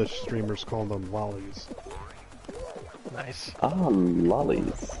all right. English streamers call them lollies. Nice. Ah,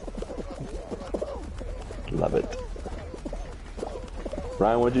 lollies. Love it.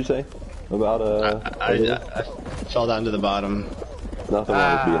 Ryan, what'd you say about I fell down to the bottom. nothing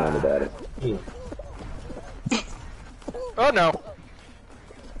wrong with being on the bottom. Oh no!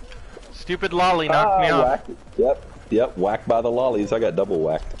 Stupid lolly knocked me off. Whacked. Yep, whacked by the lollies. I got double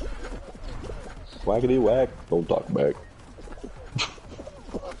whacked. Whackety whack. Don't talk back.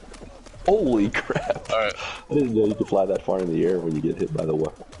 Holy crap! Alright. I didn't know you could fly that far in the air when you get hit by the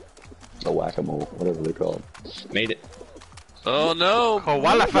whack-a-mole, whatever they're called. Made it. Oh no! Oh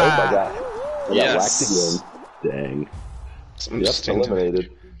my Koalify! god! I got Yes. whacked again. Dang. I'm Yep, stinged.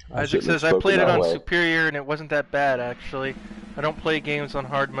 eliminated. Isaac shouldn't have says I spoken played it that on way. Superior and it wasn't that bad actually. I don't play games on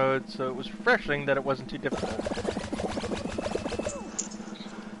hard mode, so it was refreshing that it wasn't too difficult.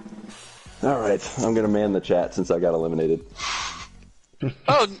 Alright, I'm gonna man the chat since I got eliminated.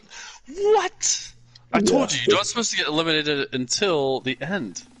 Oh, what? I told Yeah. you, you're not supposed to get eliminated until the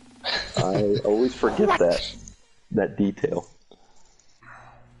end. I always forget that detail.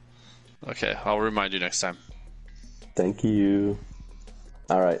 Okay, I'll remind you next time. Thank you.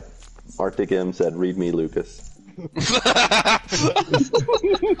 Alright. Arctic M said, read me, Lucas. You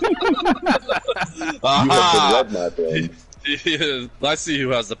Aha! have been read, my friend. I see who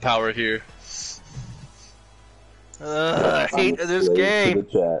has the power here. I hate this Slave game. To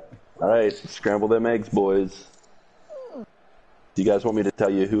the chat. Alright, scramble them eggs, boys. Do you guys want me to tell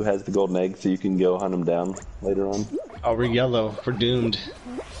you who has the golden egg so you can go hunt them down later on? Oh, we're yellow. We're doomed.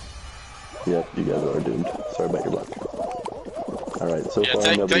 Yep, you guys are doomed. Sorry about your luck. Alright, so Yeah,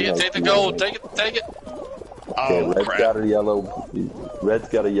 far nobody has take the two gold, eggs. take it. Okay, Oh, red's crap. got a yellow. Red's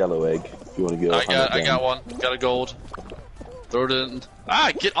got a yellow egg. If you want to go, I got one. Got a gold. Throw it in.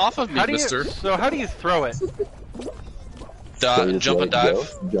 Ah, get off of me, How do you? mister. So how do you throw it? Jump and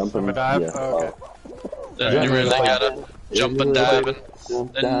dive. Jump and dive? Yeah. Oh, okay. Then you really gotta jump and dive. And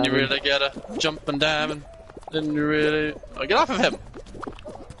Jump then you down. really gotta jump and dive. And then you really. Oh, get off of him.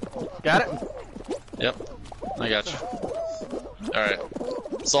 Got it. Yep, I got you. Alright.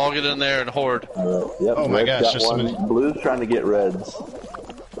 Let's all get in there and hoard. Yep, Oh my red's gosh, got there's so one. many. Blue's trying to get reds.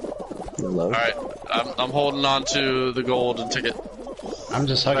 Hello. Alright, I'm holding on to the golden ticket. I'm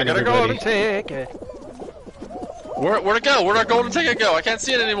just I hugging gotta go everybody. and take it. Where'd it go? Where'd our golden ticket go? I can't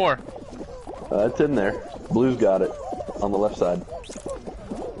see it anymore. It's in there. Blue's got it on the left side.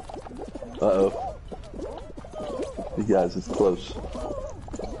 Uh-oh. You guys, it's close.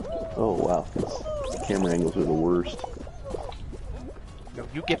 Oh, wow. These camera angles are the worst. No,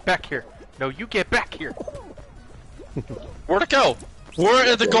 you get back here. No, you get back here. Where'd it go? Where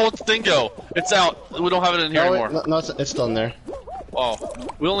did the gold thing go? It's out. We don't have it in here Oh, anymore. wait, no, it's still in there. Oh,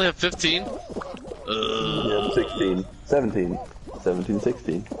 we only have 15? Yeah, 16. 17. 17,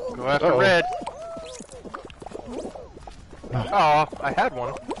 16. Go after Uh-oh. red. Oh, I had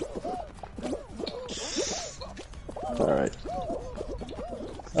one. All right.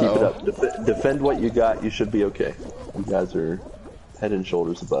 Keep it up. Defend what you got. You should be okay. You guys are head and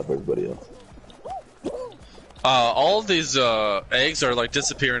shoulders above everybody else. All of these eggs are like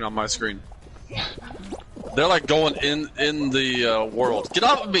disappearing on my screen. They're like going in the world. Get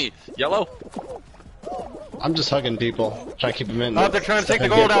off of me, Yellow! I'm just hugging people, trying to keep them in. Oh, they're trying to take the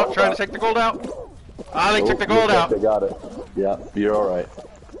gold out. Trying to take the gold out. Ah, they took the gold out. They got it. Yeah, you're all right.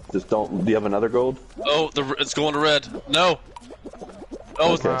 Just don't. Do you have another gold? Oh, it's going to red. No.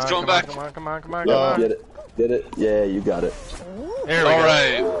 Oh, Okay. it's going back. Come on, come on, come on, Yeah, come on. get it. Get it. Yeah, you got it. There we All go.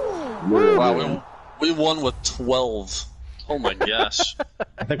 right. You're Wow, good. we won with 12. Oh my gosh.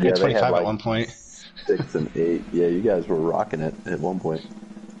 I think we had Yeah, they had 25 like- at one point. 6 and 8. Yeah, you guys were rocking it at one point.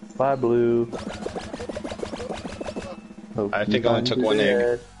 Bye, Blue. Hope I you think I only find took your one egg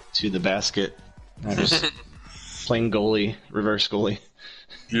dad. to the basket. I just playing goalie, reverse goalie.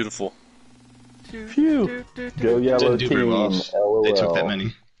 Beautiful. Phew. Go Yellow Didn't do very team. well. LOL. They took that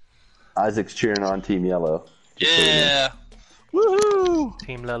many. Isaac's cheering on Team Yellow. Yeah. Woohoo!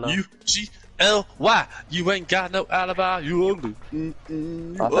 Team Lelo. UGLY. You ain't got no alibi. You ugly.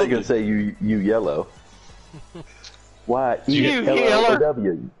 I thought you were gonna say you yellow.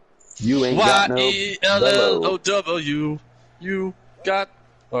 Y-E-L-L-O-W. You ain't got no yellow. YELLOW. You got.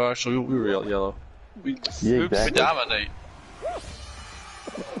 Oh, actually, we were yellow. We Yeah, Oops. exactly. dominate.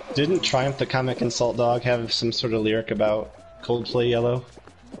 Didn't Triumph the Comic Insult Dog have some sort of lyric about Coldplay Yellow?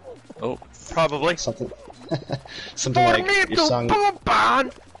 Oh, Probably. Something, something like your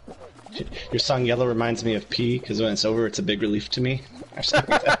song Yellow reminds me of pee because when it's over, it's a big relief to me. Or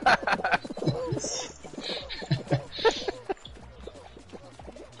something like that.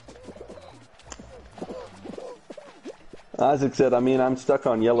 Isaac said, I'm stuck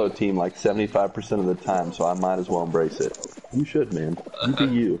on Yellow team like 75% of the time, so I might as well embrace it. You should, man. You be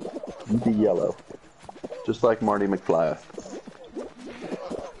you. You be Yellow. Just like Marty McFly.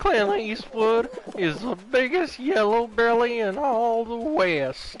 Clint Eastwood is the biggest yellow belly in all the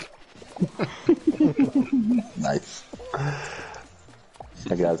West. Nice.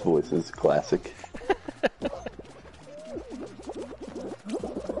 That guy's voice is classic.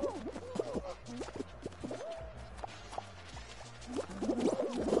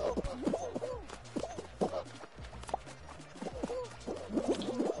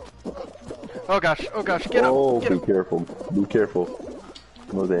 Oh gosh, get him, Oh, get be him. careful. Be careful.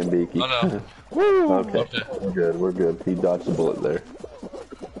 Mozambique. Oh, no. Woo! Okay, we're good. He dodged the bullet there.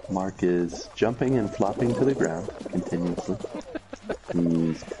 Mark is jumping and flopping to the ground continuously.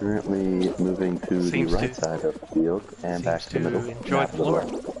 He's currently moving to Seems the right to- side of the field and back to the to middle. enjoy now the to floor.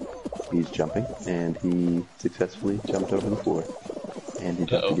 left. He's jumping, and he successfully jumped over the floor. And he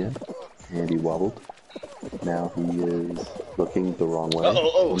jumped Uh-oh. again, and he wobbled. Now he is looking the wrong way.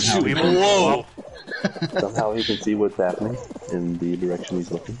 Oh, shoot. We Whoa! Somehow he can see what's happening in the direction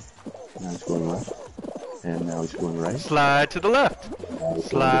he's looking. Now he's going left, and now he's going right. Slide to the left. Now he's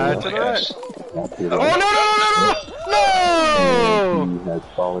Slide to going the right. Gosh. now to the Oh right. no! He has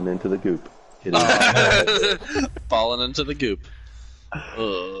fallen into the goop. It is Falling into the goop.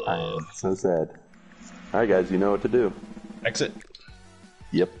 I am so sad. Alright guys, you know what to do. Exit.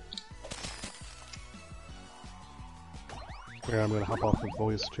 Yep. Yeah, I'm gonna hop off the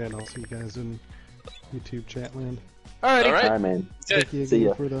voice chat. I'll see you guys in YouTube chat land. Alrighty. All right. Alright man. Thank you See again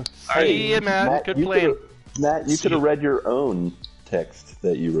ya. for the. See ya, Matt. Good you playing. could've- Matt, you could have read your own text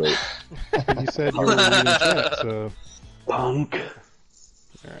that you wrote. You said you were reading chat, so Punk. all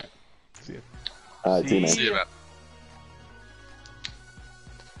right. See ya. Alright, see you man. See you, Matt.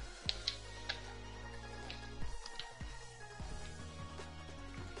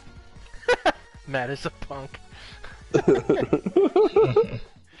 Matt is a punk. Read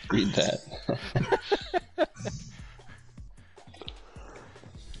that.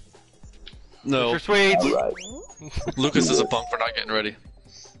 No, Mr. Swedes. Alright. Lucas is a punk for not getting ready.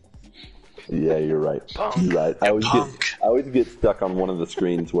 Yeah, you're right. Punk. You're right. I punk. always get stuck on one of the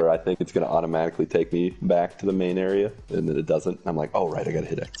screens where I think it's going to automatically take me back to the main area, and then it doesn't. I'm like, oh, right, I got to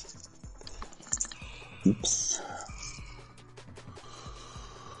hit X. Oops.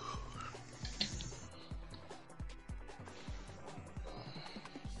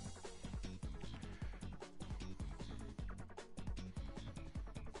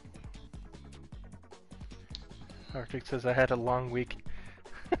 Arctic says I had a long week.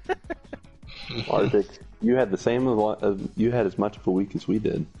 Arctic, you had the same. You had as much of a week as we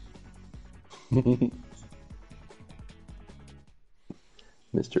did.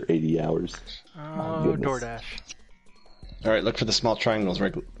 Mr. 80 hours. Oh, goodness. DoorDash. All right, look for the small triangles,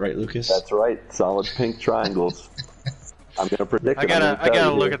 right, Lucas? That's right. Solid pink triangles. I'm gonna predict. I it. I'm gotta gonna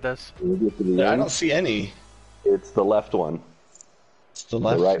tell you look here. at this. When we get to the I end, don't see any. It's the left one. It's the The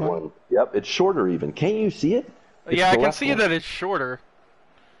left right one. one. Yep, it's shorter even. Can't you see it? It's Yeah, I the can left see one. that it's shorter.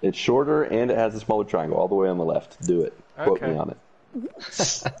 It's shorter and it has a smaller triangle all the way on the left. Do it. Quote Okay. me on it.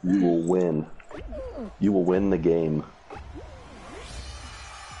 You will win. You will win the game.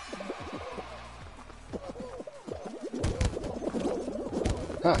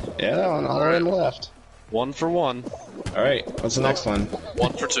 Huh. Yeah, that one all the way on the left. 1 for 1. All right. What's the next one?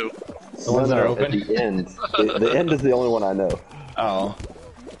 1 for 2. The ones that are At open. the end. The end is the only one I know. Oh.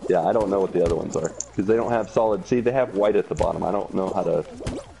 Yeah, I don't know what the other ones are because they don't have solid. See, they have white at the bottom. I don't know how to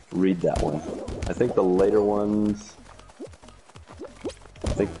read that one. I think the later ones. I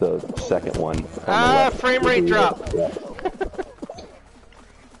think the second one. on the left frame is rate the- drop. Yeah.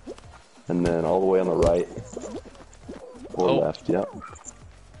 And then all the way on the right or Oh. left. Yep.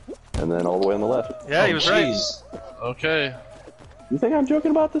 And then all the way on the left. Yeah, he was right. Jeez. Okay. You think I'm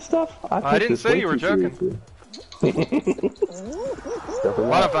joking about this stuff? I take didn't this say way you were too joking. seriously. Definitely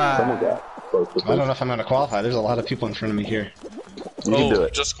not. Qualify. Someone got close with I don't know this. if I'm gonna qualify. There's a lot of people in front of me here. You can do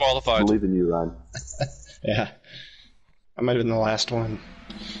it. Just qualified. Believe in you, Ryan. Yeah. I might have been the last one.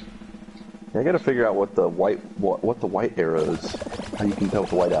 Yeah, I got to figure out what the white arrows. How you can tell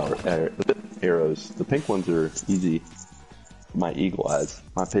with the white arrows. The pink ones are easy. My eagle eyes,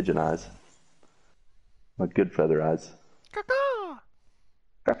 my pigeon eyes, my good feather eyes. Look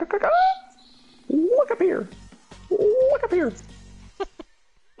up here! Look up here!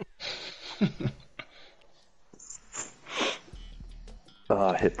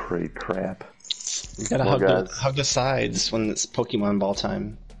 Hit parade crap. You gotta Come on, hug guys. hug the sides when it's Pokemon ball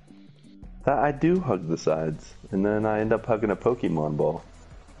time. I do hug the sides, and then I end up hugging a Pokemon ball.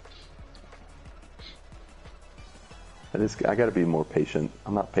 I gotta be more patient.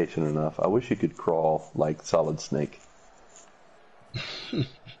 I'm not patient enough. I wish you could crawl like Solid Snake.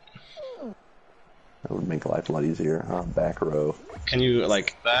 That would make life a lot easier. Back row. Can you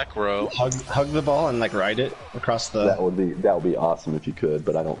like Back row. hug the ball and like ride it across the? That would be awesome if you could,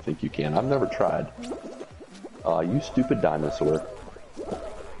 but I don't think you can. I've never tried. You stupid dinosaur.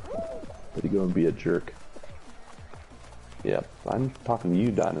 Way to go and be a jerk. Yeah, I'm talking to you,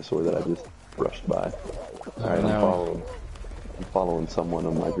 dinosaur, that I just brushed by. Alright, no. I'm following someone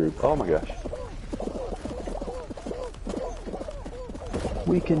in my group. Oh my gosh.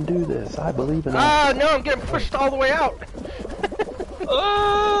 We can do this. I believe in us. Ah, no, I'm getting pushed all the way out.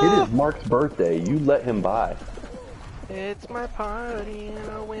 It is Mark's birthday. You let him by. It's my party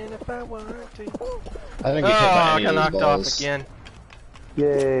and I'll win if I want to. I think Oh, get hit by I any got of knocked these off balls. again.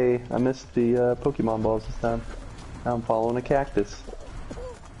 Yay. I missed the Pokemon balls this time. Now I'm following a cactus.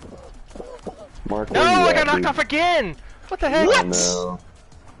 Mark, No, where you I at, got knocked dude? off again. What the heck? Oh no.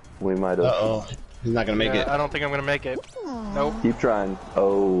 We might have. Uh-oh. He's not gonna make Yeah, it. I don't think I'm gonna make it. Nope. Keep trying.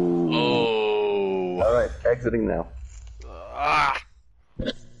 Oh. Oh. Alright, exiting now. Ah.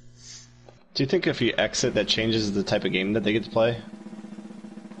 Do you think if you exit that changes the type of game that they get to play?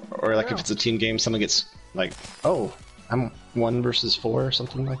 Or like if it's a team game, someone gets like, oh, I'm 1 versus 4 or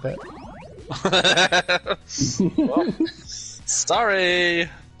something like that? Well, sorry.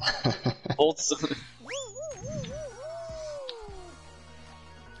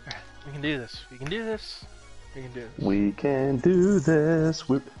 We can do this. We can do this. We can do this. We can do this.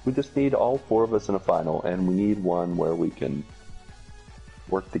 We just need all 4 of us in a final, and we need one where we can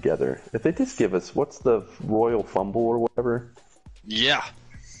work together. If they just give us, what's the Royal Fumble or whatever? Yeah,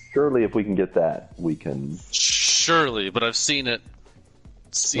 Surely if we can get that, we can... surely, but I've seen it.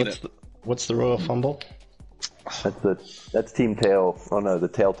 What's the Royal Fumble? That's Team Tail. Oh no, the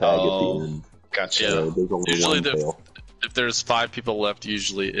tail tag at the end. Gotcha. Yeah. There's only Usually one tail. if there's 5 people left,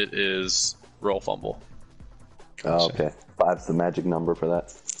 usually it is Royal Fumble. Oh, okay. 5's the magic number for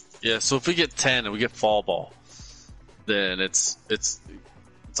that. Yeah, so if we get 10 and we get Fall Ball, then it's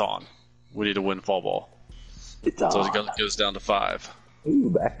on. We need to win Fall Ball. It's So on. it goes down to 5.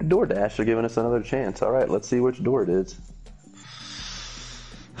 Ooh, back to DoorDash. They're giving us another chance. All right, let's see which door it is.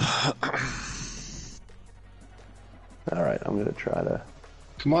 All right, I'm gonna try to.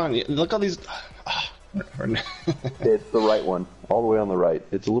 Come on, look all these. It's the right one, all the way on the right.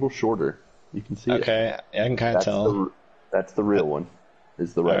 It's a little shorter. You can see it. Okay, I can kind of tell. That's the real one.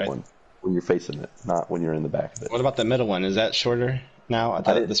 Is the right Alright. one when you're facing it, not when you're in the back of it. What about the middle one? Is that shorter now at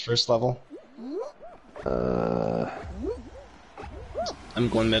this first level? I'm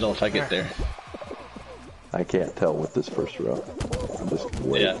going middle if I get there. I can't tell with this first row. I'm just gonna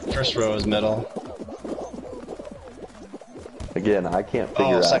wait. Yeah, first row is middle. Again, I can't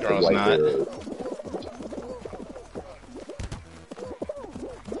figure out second the row's white not. arrows.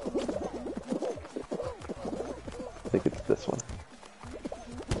 I think it's this one.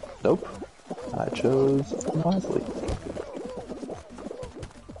 Nope. I chose wisely.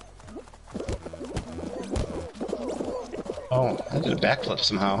 Oh, I did a backflip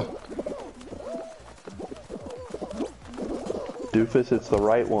somehow. Doofus, it's the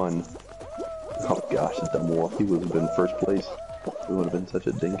right one. Oh gosh, the dumb wolf. He would have been first place. He would have been such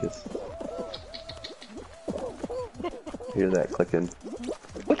a dinkus. Hear that clicking.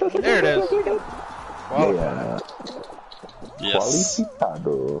 There it is. Yeah. Yes.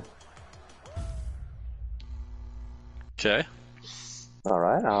 Qualificado. Okay.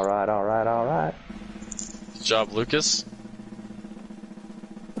 Alright, alright, alright, alright. Good job, Lucas.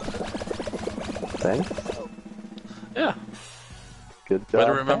 Thanks. Yeah. Good job.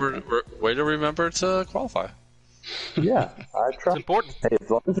 Way to remember to qualify. Yeah, I It's tried. important. Hey, as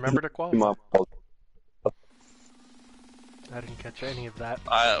long as Remember to qualify. my- I didn't catch any of that.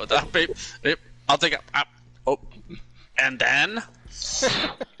 Babe, I'll take it. Oh, and then.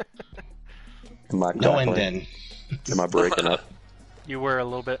 Am I No, and crackling? then. Am I breaking up? You were a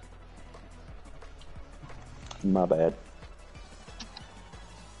little bit. My bad.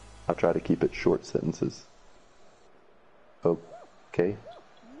 I'll try to keep it short sentences. Okay. Okay.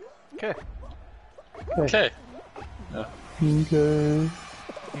 Okay. Okay. Good.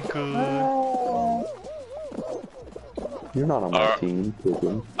 You're not on my Alright. team,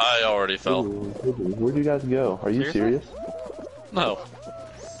 Pigeon. I already fell. Pigeon, where'd you guys go? Are you Seriously? serious? No.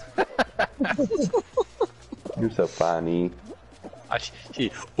 You're so funny.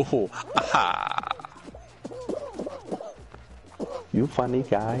 Aha. You funny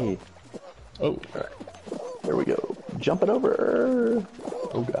guy. Oh, There we go. Jump it over.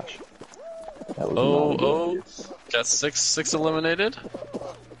 Oh gosh. That was Oh, not a good oh. idea. Got six eliminated.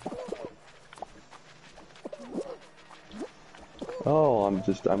 Oh, I'm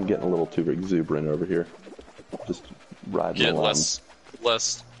getting a little too exuberant over here. Just riding Get along.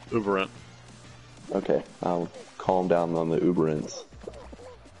 less uberant. Okay, I'll calm down on the uberance.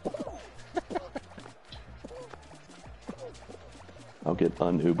 I'll get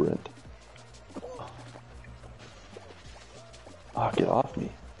unuberant. Oh, get off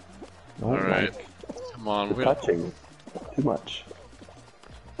me. All right. Like, Come on. you're touching too much.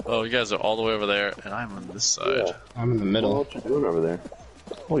 Oh, you guys are all the way over there, and I'm on this side. Yeah. I'm in the middle. What you doing over there?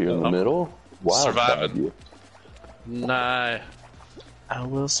 Oh, you're in the I'm middle? Wild surviving. side, you. Nah, I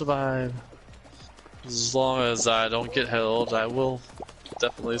will survive. As long as I don't get held, I will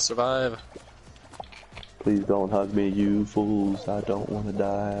definitely survive. Please don't hug me, you fools. I don't want to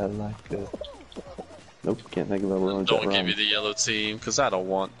die like a... Nope, can't think of a run. Don't give me the yellow team, because I don't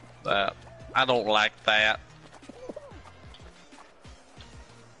want that. I don't like that.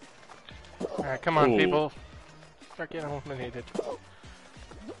 Alright, come on, Ooh. people. Start getting eliminated.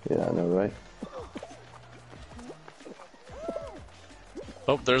 Yeah, I know, right?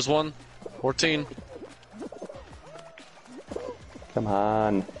 Oh, there's one. 14. Come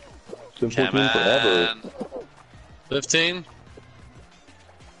on. It's been Come 14 forever. on. 15.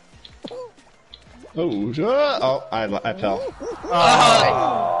 Oh, I fell.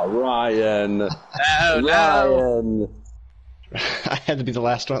 Ah, Ryan. Oh, no. Ryan. I had to be the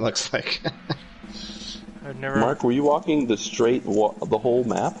last one, it looks like. I've never. Mark, were you walking the straight the whole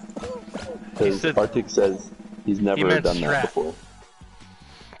map? Because said- Arctic says he's never meant done that strat. before.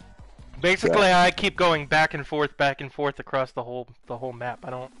 Basically, I keep going back and forth across the whole map. I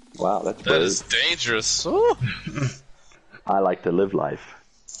don't. Wow, that's That brave. is dangerous. Ooh. I like to live life.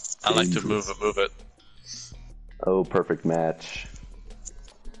 I like to Dangerous. move it. Oh, perfect match.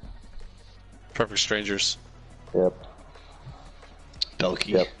 Perfect strangers. Yep. Belky.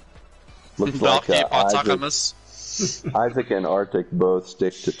 Yep. Looks like Valky, Isaac, Potakamus. Isaac and Arctic both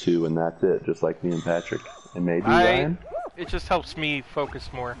stick to 2, and that's it, just like me and Patrick. And maybe I- Ryan? It just helps me focus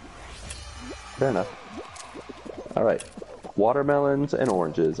more. Fair enough. Alright. Watermelons and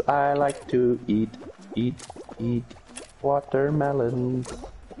oranges. I like to eat watermelons.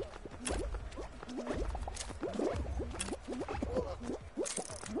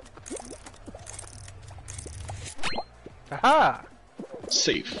 Aha!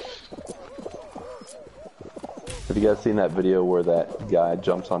 Safe. Have you guys seen that video where that guy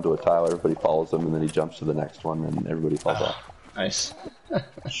jumps onto a tile, everybody follows him, and then he jumps to the next one, and everybody falls off? Nice.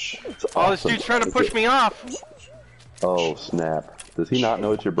 It's Oh, this awesome. dude's trying to push me off. Oh, snap. Does he not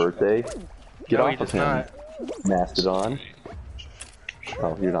know it's your birthday? Get No, off he of does him. not. Mastodon.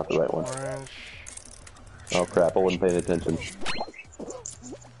 Oh, you're not the right one. Orange. Oh, crap. I wasn't paying attention.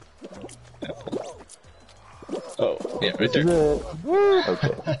 Oh, yeah, right This is there. it.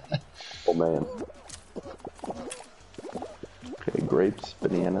 Okay. Oh, man. Okay, grapes,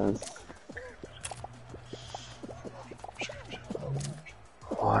 bananas.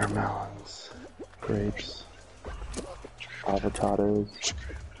 Watermelons. grapes, avocados.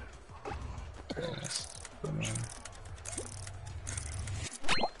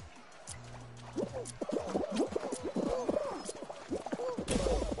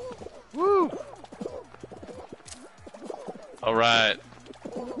 Woo! All right.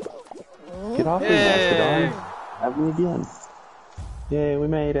 Get off me, Mastodon. Have me again. Yay, we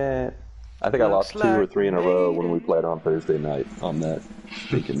made it. I think I lost 2 or 3 in a row when we played on Thursday night on that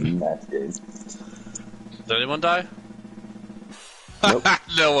freaking match game. Did anyone die? Nope.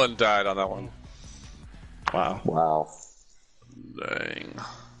 No one died on that one. Wow. Wow. Dang.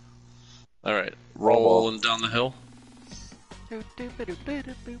 All right, rolling down the hill.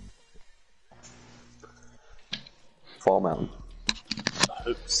 Fall Mountain.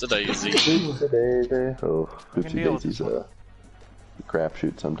 Oops, a daisy. Oh, can Oopsie deal with Daisy's this one. a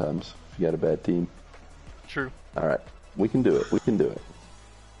crapshoot sometimes if you got a bad team. True. Alright, we can do it. We can do it.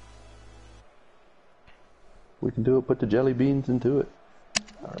 We can do it. Put the jelly beans into it.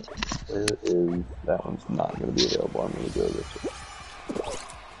 Alright, where is... That one's not going to be available. I'm going to go this way.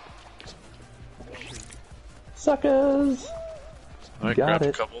 Suckers! I Got grabbed it.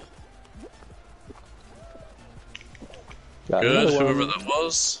 a couple. Got Good, another whoever one. that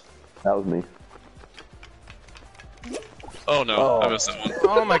was. That was me. Oh no, Oh. I missed that one.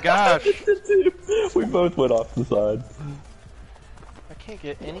 Oh my gosh! We both went off the side. I can't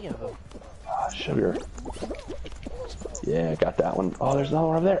get any of them. Ah, sugar. Yeah, got that one. Oh, there's another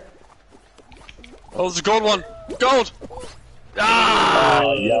one over there. Oh, there's a gold one. Gold.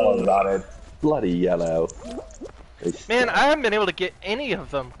 Oh, yellow got it. Bloody yellow. They Man, suck. I haven't been able to get any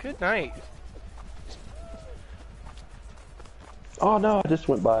of them. Good night. Oh no, I just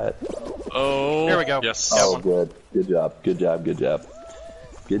went by it. Oh. There we go. Yes. Got Oh, one. good. Good job. Good job. Good job.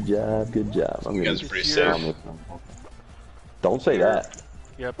 Good job. Good job. I'm You gonna guys are pretty Just safe. your- Don't say that.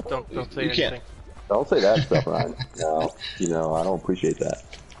 Yep. Don't say You can't. anything. Don't say that stuff, Ryan. No, you know I don't appreciate that.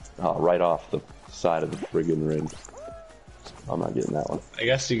 Oh, right off the side of the friggin' ring. I'm not getting that one. I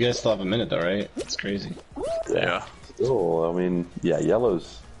guess you guys still have a minute though, right? It's crazy. Yeah. Still, I mean, yeah,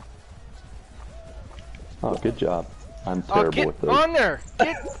 yellows. Oh, good job. I'm Oh, terrible get with those. on there!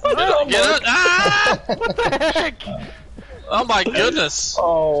 Get Get it! Ah! What the heck? Oh my goodness!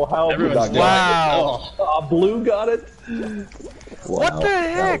 Oh, how Everyone's did doing I Wow. it. Oh, Blue got it. What Wow. the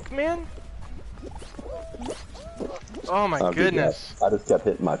heck, man? Oh my Oh, good goodness. job. I just kept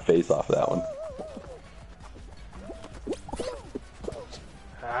hitting my face off that one.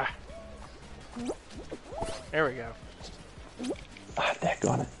 Ah. There we go. Ah,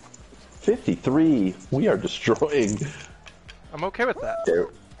 daggone it. 53. We are destroying. I'm okay with that. Okay,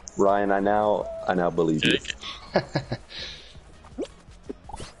 Ryan, I now believe you. Jake.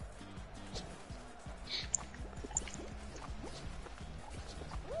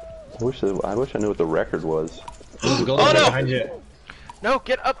 I wish I knew what the record was. There's a gold Oh, one no! behind you. No,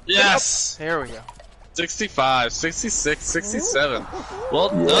 get up. Get Yes! up. There we go. 65, 66, 67. Well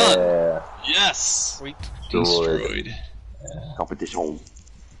done. Yeah. Yes. Sweet. Destroyed. Competition.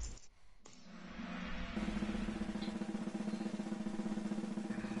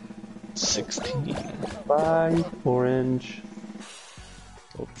 Bye, orange.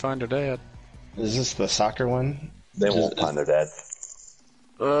 We'll find her dad. Is this the soccer one? They won't find their dad.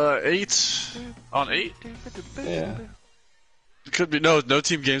 8 on 8. Yeah. It could be no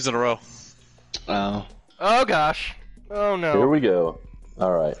team games in a row. Oh. Oh gosh. Oh no. Here we go.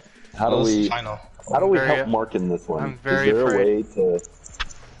 All right. How do we Final. Very- help Mark in this one? I'm very Is there afraid. a way to?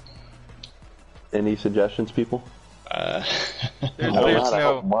 Any suggestions, people? Uh, There's, I don't know there's how to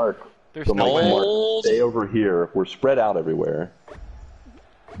help no. Mark. There's So no Mark, way. Gold. stay over here. We're spread out everywhere.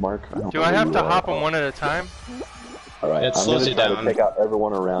 Mark, I don't Do know I where have you to are. hop on one at a time? All right. It I'm slows gonna you try down. to take out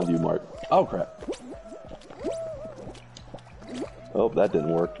everyone around you, Mark. Oh crap. Oh, that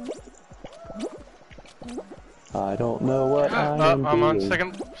didn't work. I don't know what I'm I'm on doing.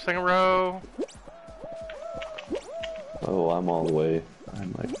 second row. Oh, I'm all the way.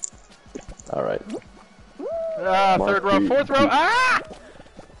 I'm like, all right. Ah, Mark, third row, you- fourth row. you- Ah!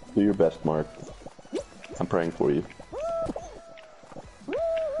 Do your best, Mark. I'm praying for you.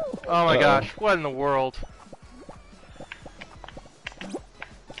 Oh my Uh-oh. gosh, what in the world?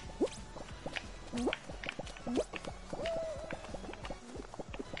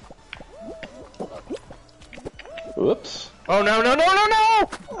 Whoops. Oh no, no, no, no, no!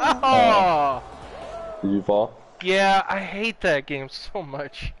 Oh! Did you fall? Yeah, I hate that game so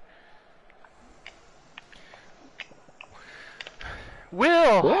much.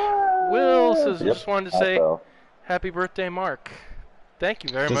 Will says, Yep, just wanted to I say fell. happy birthday, Mark. Thank you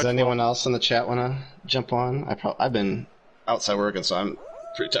very much. Does Will. anyone else in the chat want to jump on? I've been outside working, so I'm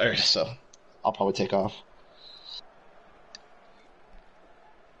pretty tired. So I'll probably take off.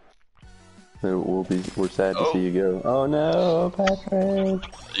 We're sad to see you go. Oh no, Patrick.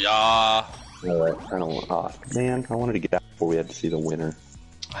 Yeah. Alright, I don't want. Oh, man, I wanted to get out before we had to see the winner.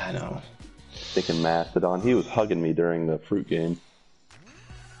 I know. Thinking Mastodon. He was hugging me during the fruit game.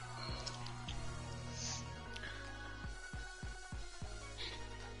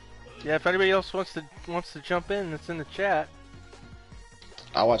 Yeah, if anybody else wants to jump in, that's in the chat.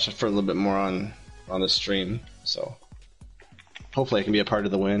 I'll watch it for a little bit more on the stream, so hopefully I can be a part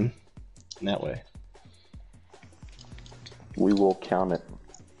of the win in that way. We will count it.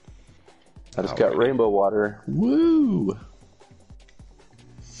 I just got rainbow water. Woo!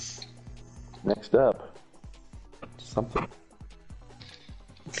 Next up, something.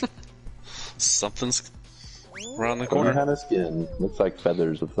 Something's around the Some corner. kind of skin. Looks like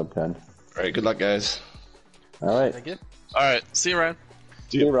feathers of some kind. Alright, good luck, guys. All right. Thank you. All right. See you, Ryan.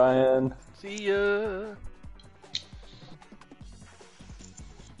 See you, Ryan. See ya.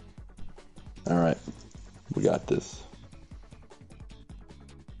 All right. We got this.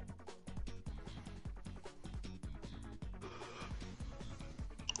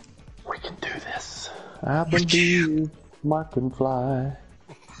 We can do this. I believe Mark can fly.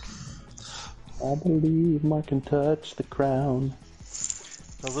 I believe Mark can touch the crown.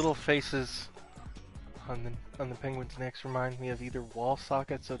 The little faces on the penguins' necks remind me of either wall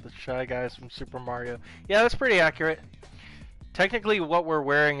sockets or the Shy Guys from Super Mario. Yeah, that's pretty accurate. Technically, what we're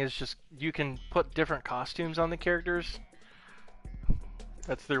wearing is just you can put different costumes on the characters.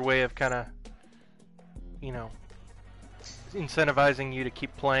 That's their way of kind of, you know, incentivizing you to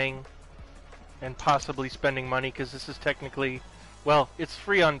keep playing and possibly spending money, because this is technically, well, it's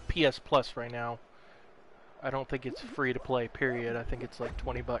free on PS Plus right now. I don't think it's free to play, period. I think it's like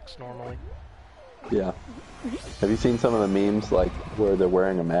 $20 normally. Yeah. Have you seen some of the memes, like, where they're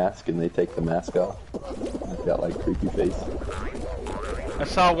wearing a mask and they take the mask off? They've got, like, creepy face. I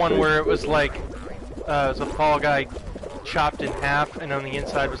saw one where it was like, it was a Fall Guy chopped in half, and on the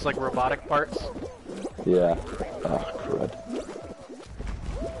inside was like robotic parts. Yeah. Oh, crud.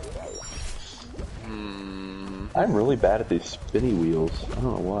 I'm really bad at these spinny wheels. I don't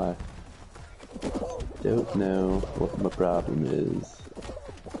know why. Don't know what my problem is.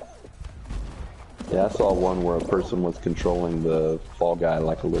 Yeah, I saw one where a person was controlling the Fall Guy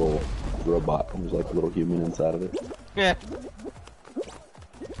like a little robot. There was like a little human inside of it. Yeah.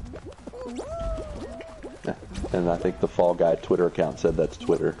 And I think the Fall Guy Twitter account said that's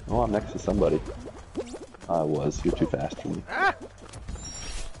Twitter. Oh, I'm next to somebody. I was. You're too fast for me. Ah!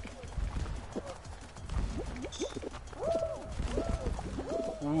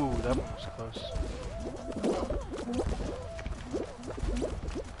 Ooh, that one was close.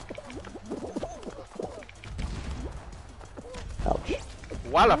 Ouch.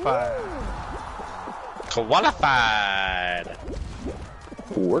 Qualified. Qualified.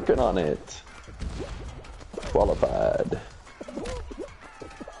 Working on it. Qualified.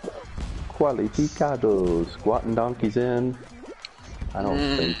 Qualificado. Squatting donkeys in. I don't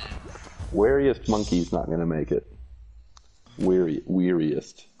think. Weariest monkey's not gonna make it.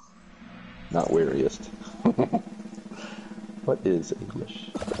 Weariest. Not weariest. What is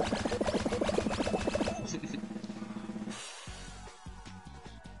English?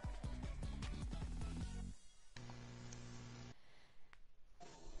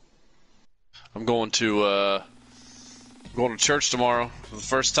 I'm going to church tomorrow for the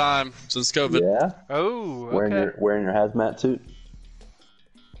first time since COVID. Yeah? Oh, okay. Wearing your hazmat suit?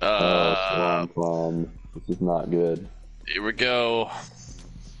 Uh, Plum. This is not good. Here we go.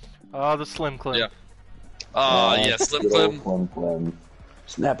 Oh, the Slim Clim. Yeah. Yeah, Slim Good old Clim. Slim Clim.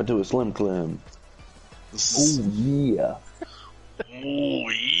 Snap into a Slim Clim. This Oh is- yeah. Oh,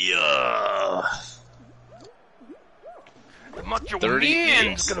 yeah. The Macho 30 Man's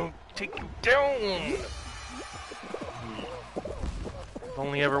minutes. gonna take you down. I've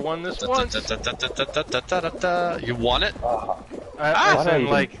only ever won this once. You won it? As Why don't in, you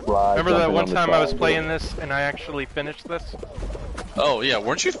like, try remember that jumping one on the time I was triangle? playing this and I actually finished this? Oh, yeah.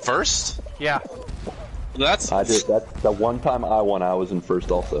 Weren't you first? Yeah. That's I did. That's the one time I won. I was in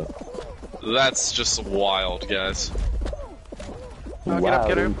first also. that's just wild, guys. Oh, get Wow, up,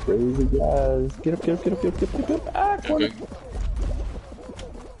 get them up. crazy guys. Get up, get up, get up, get up, get up, get up. Ah, corner. Okay.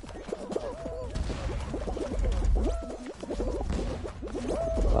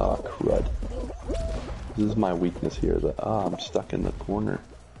 Oh, crud. This is my weakness here. I'm stuck in the corner.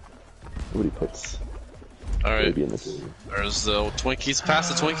 Nobody puts All right. baby in this. There's the Twinkies. Pass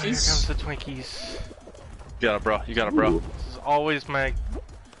the Here comes Twinkies. the Twinkies. You got it, bro. You got it, bro. This is always my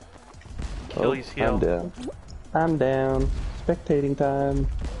Achilles heel. I'm down. I'm down. Spectating time.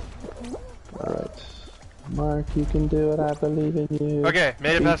 Mark, you can do it. I believe in you. Okay,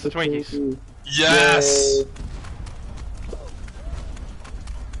 made it past the Twinkies. Yes! Yay.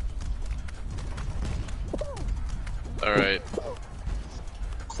 Alright.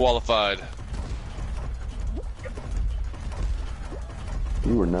 Qualified.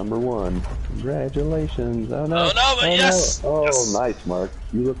 You were number 1. Congratulations. Oh no. Oh no, but yes! No. Oh, Yes. nice, Mark.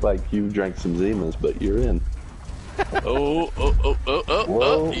 You look like you drank some Zimas, but you're in. Oh,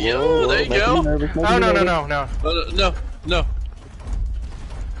 Whoa, yo, whoa, there you make go. me nervous, make Oh, me no, no, nervous. no, no. No.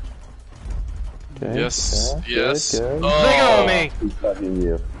 Okay, Yes, okay, yes. Good, good. Oh. Big ol' me. He's hugging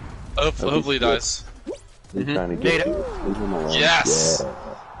you. Hopefully he dies. He's trying to Made get it. you. Leave him alone. Yes. Yeah.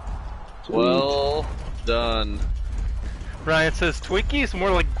 Sweet. Well done. Ryan says Twinkies more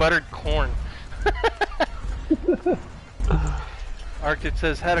like buttered corn. Arctic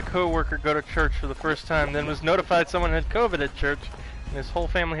says had a coworker go to church for the first time, then was notified someone had COVID at church, and his whole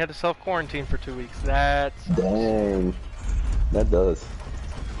family had to self-quarantine for 2 weeks. That's Dang. That does.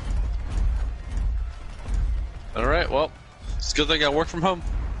 Alright, well, it's a good thing I work from home.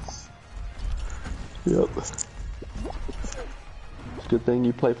 Yep. It's a good thing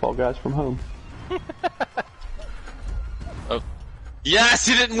you play Fall Guys from home. Oh. Yes,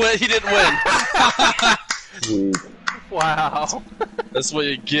 he didn't win. He didn't win. Sweet. wow. That's what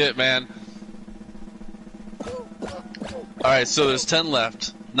you get, man. Alright, so there's 10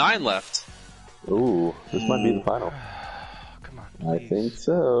 left. 9 left. Ooh, this might be the final. Come on, I please. think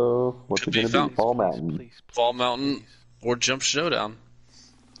so. What's Could it be gonna be? Fountain. Fall Please, Mountain. please, please, Fall Mountain please. or Jump Showdown.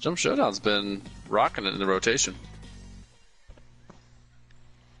 Jump Showdown's been rocking it in the rotation.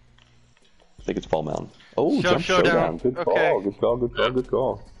 I think it's Fall Mountain. Oh, Jump Jump Showdown. Showdown. Good Okay. call. Good call. Good call. Good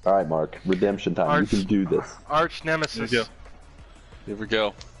call. All right, Mark. Redemption time. Arch- You can do this. Arch Here nemesis. we go. Here we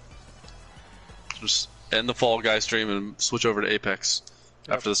go. Just end the Fall Guy stream and switch over to Apex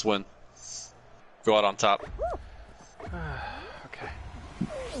after this win. Go out on top. Okay.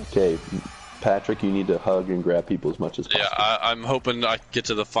 Okay, Patrick, you need to hug and grab people as much as possible. Yeah, I'm hoping I can get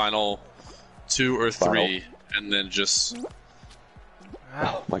to the final 2 or 3 Final. and then just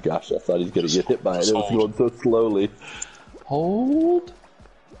Oh my gosh, I thought he was going to get hit by it. Just It was hold. going so slowly. Hold.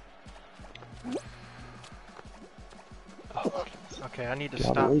 Okay, I need to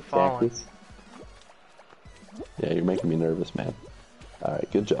Gotta stop wait, falling. Cactus. Yeah, you're making me nervous, man.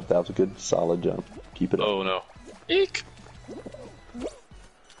 Alright, good job. That was a good, solid jump. Keep it up. oh no. Eek.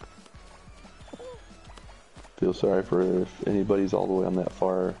 Feel sorry for if anybody's all the way on that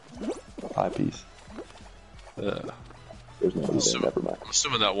far eyepiece. There's nobody there, never mind. I'm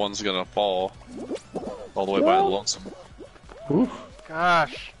assuming that one's gonna fall all the way by the lonesome. Oof.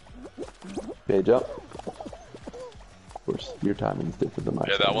 Gosh. Okay, jump. Of course, your timing is different than mine.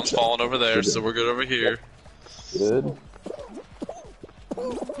 Yeah, that one's falling over there, so we're good over here. Good.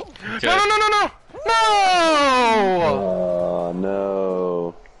 Okay. No, no, no, no, no! No! Oh,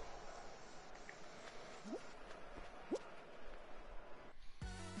 no.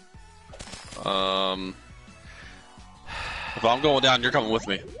 If I'm going down, you're coming with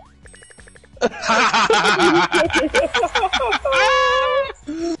me.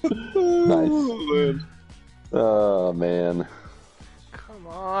 Nice. Oh, man. Come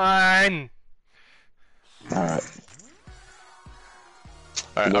on! Alright,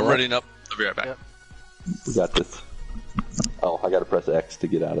 Alright, You know I'm what? readying up. I'll be right back. Yep. we got this. Oh, I gotta press X to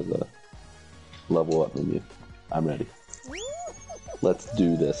get out of the level up menu. I'm ready. Let's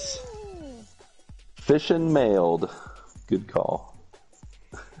do this. Fishin' mailed. Good call.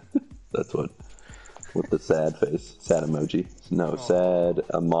 That's what with the sad face. Sad emoji. No, sad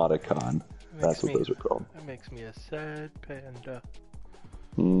emoticon. That's what me- those are called. That makes me a sad panda.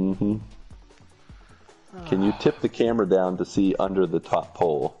 Mm-hmm. Can you tip the camera down to see under the top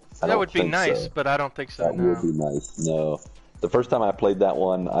pole? I That don't would be think nice, so. but I don't think so. That No. would be nice. No. The first time I played that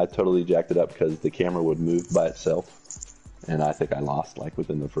one, I totally jacked it up because the camera would move by itself. And I think I lost like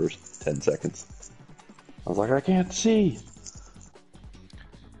within the first 10 seconds. I was like, I can't see.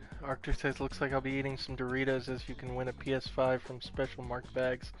 Arctic says, looks like I'll be eating some Doritos as you can win a PS5 from special marked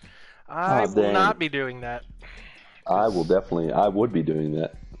bags. I Aw, will dang. not be doing that. I would be doing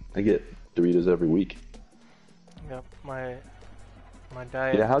that. I get Doritos every week. Yep, my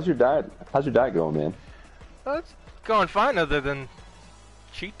diet. Yeah, how's your diet? How's your diet going, man? Well, it's going fine other than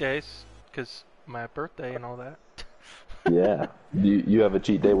cheat days, because my birthday and all that. Yeah. You have a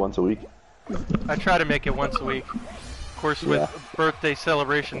cheat day once a week? I try to make it once a week. Of course, with Yeah. birthday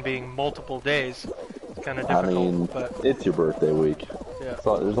celebration being multiple days, it's kind of I difficult, mean, but it's your birthday week. yeah,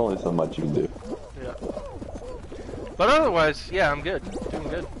 So there's only so much you can do. yeah. But otherwise, yeah, I'm good. Doing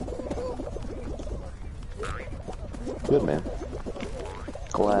good. Good, man.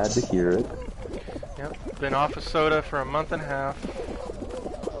 Glad to hear it. Yep, been off of soda for a month and a half.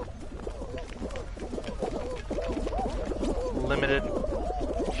 Limited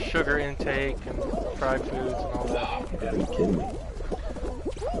sugar intake and fried foods and all that. Are you kidding me?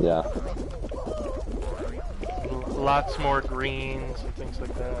 Yeah. Lots more greens and things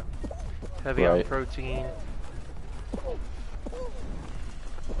like that. Heavy on protein.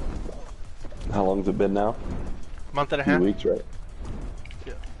 How long's it been now? Month and a A few half. weeks, right?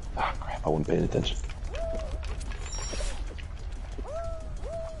 Yeah. Ah, crap, I wasn't paying attention.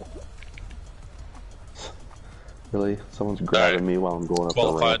 Really? Someone's grabbing me while I'm going up the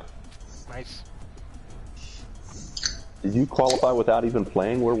Qualified. ramp. Nice. Did you qualify without even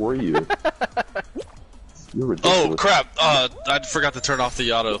playing? Where were you? You're ridiculous. Oh crap! I forgot to turn off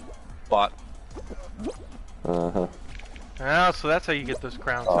the auto bot. Uh-huh. Oh, so that's how you get those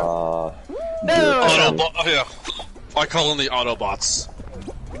crowns. Huh? No! No! Yeah. I call them the Autobots.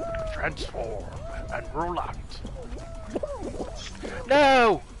 Transform and roll out.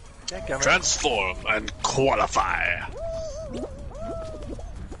 No! Dadgummit. Transform and qualify.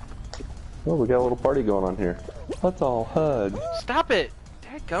 Oh, we got a little party going on here. Let's all hug. Stop it!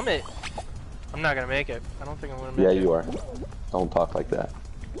 Dadgummit. I'm not gonna make it. I don't think I'm gonna make it. Yeah, you are. Don't talk like that.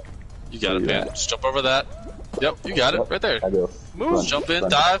 You got it, you man. at? Just jump over that. Yep, you got it Yep, right there. I do. Move. Run, Jump in,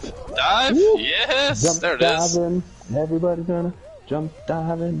 run. dive. Woo. Yes, Jump there it is. diving. Everybody's gonna jump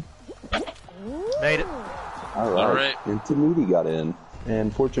diving. Made it. Alright. And Taniti got in.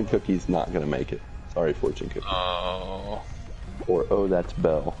 And Fortune Cookie's not gonna make it. Sorry, Fortune Cookie. Oh. Or, oh, that's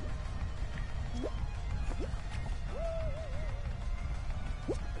Belle.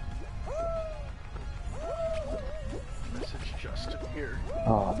 Message Justin here.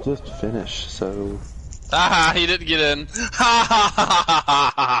 Oh, just finish, so Ah, he didn't get in. Ha ha ha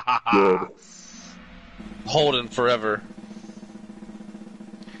ha ha ha. good. Holding forever.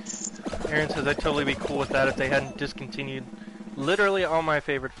 Aaron says I'd totally be cool with that if they hadn't discontinued literally all my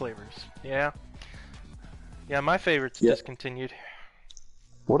favorite flavors. Yeah. Yeah, my favorites discontinued.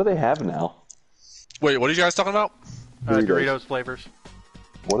 What do they have now? Wait, what are you guys talking about? Doritos flavors.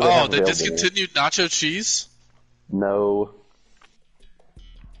 What do they Oh, have they available? discontinued nacho cheese? No.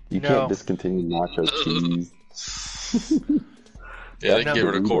 You No. can't discontinue nacho cheese. Yeah, they No. can get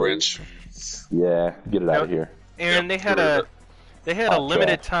rid of Core Inch. Yeah, get it out of No. here. Aaron, they had Dorito. a Hot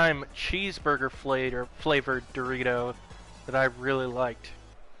limited trash. time cheeseburger flavored Dorito that I really liked.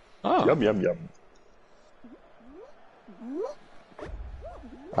 Oh. Yum, yum, yum.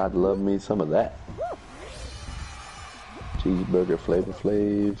 I'd love me some of that. Cheeseburger Flavor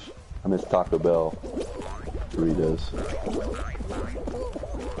Flav. I miss Taco Bell Doritos.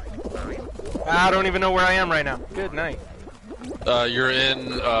 I don't even know where I am right now. Good night. You're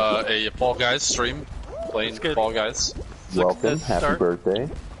in a Fall Guys stream, playing That's good. Fall Guys. Welcome. let's Happy start. birthday.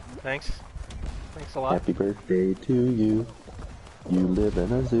 Thanks. Thanks a lot. Happy birthday to you. You live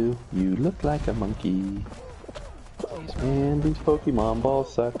in a zoo. You look like a monkey. And these Pokemon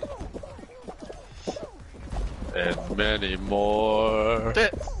balls suck. And many more.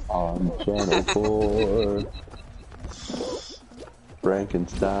 That's it. On Channel 4.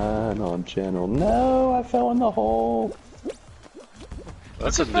 Frankenstein on Channel... No, I fell in the hole.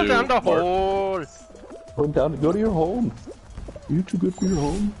 That's a Go new down the Mark. hole. Go to your home. You too good for your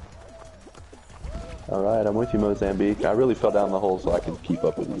home? Alright, I'm with you, Mozambique. I really fell down the hole so I could keep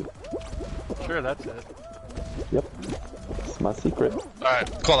up with you. Sure, that's it. Yep. It's my secret.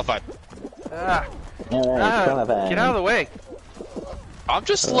 Alright, qualified. Ah, Alright, get out of the way. I'm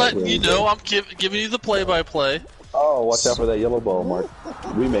just Alright, letting you there we know, I'm giving you the play-by-play. Oh, watch out for that yellow ball, Mark.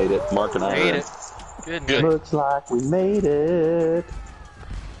 We made it. Mark and I Made are it. Good Good. night. Looks like we made it.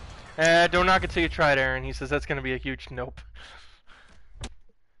 Don't knock it till you try it, Aaron. He says that's going to be a huge nope.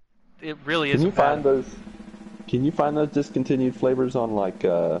 It really Can isn't you find bad. those? Can you find those discontinued flavors on like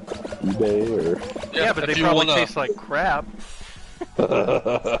eBay or? Yeah, but if they you probably wanna- taste like crap.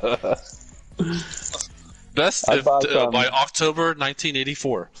 Best I'd if, buy some. by October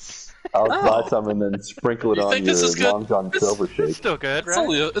 1984. I'll buy some and then sprinkle it You on think your this is good? Long John It's- Silver It's shake. still good, It's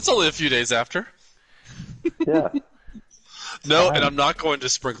right? only a few days after. Yeah. No, Fine. and I'm not going to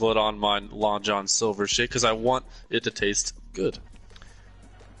sprinkle it on my Long John Silver shake because I want it to taste good.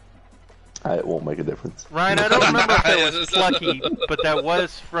 It won't make a difference. Ryan, I don't remember if it was Plucky, but that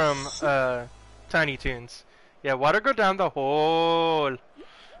was from Tiny Toons. Yeah, water go down the hole.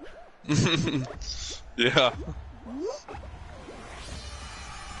 Yeah.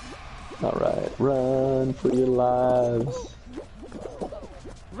 All right, run for your lives.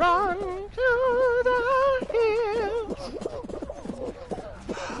 Run to the hills.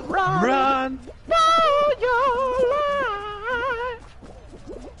 Run Run! for your life.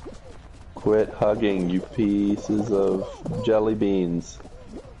 Quit hugging, you pieces of jelly beans.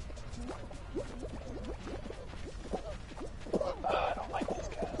 I don't like these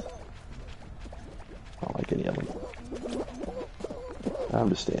guys. I don't like any of them. I'm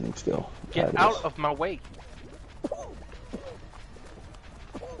just standing still. Get out of my way.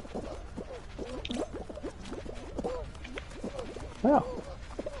 Wow.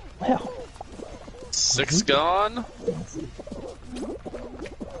 Wow. 6 gone.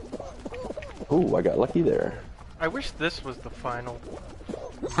 Ooh, I got lucky there. I wish this was the final.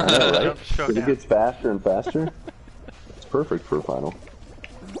 I know, right? Showdown. 'Cause it gets faster and faster. It's perfect for a final.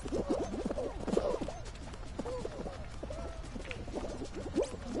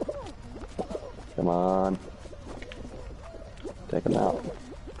 Come on. Take him out.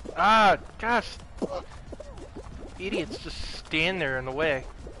 Ah, gosh. Idiots just stand there in the way.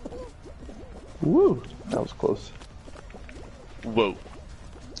 Woo! That was close. Whoa.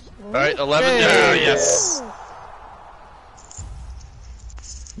 Alright, 11. Hey. Yeah, yes.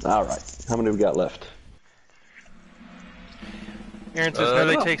 Alright. How many we got left? Aaron says, no,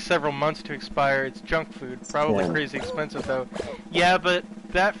 they take several months to expire. It's junk food. Probably Yeah. crazy expensive, though. Yeah, but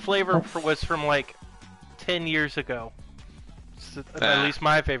that flavor was from, like, 10 years ago. So, at least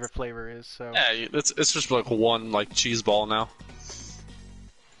my favorite flavor is, so... Yeah, it's just like one like cheese ball now.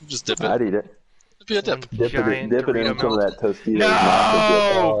 Just dip it. I'd eat it. It'd be a dip. Dip it in some of that Tostitos. No!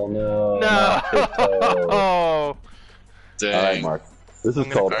 Oh no! No! Dang. Alright, Mark. This is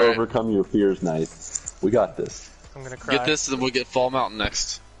called Alright. Overcome Your Fears Night. We got this. I'm gonna cry. Get this, and then we'll get Fall Mountain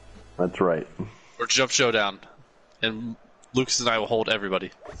next, That's right. or Jump Showdown, and Lucas and I will hold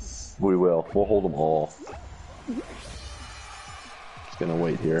everybody. We will. We'll hold them all. Just gonna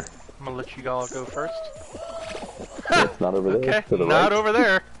wait here. I'm gonna let you all go first. It's not over there. Okay, To the not right. over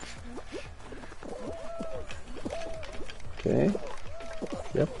there. Okay.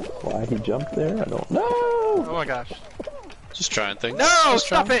 Yep. Why he jumped there? I don't know. Oh my gosh. Just trying things. No, Just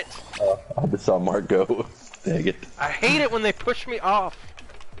stop trying. it! I just saw Mark go. Dang it. I hate it when they push me off.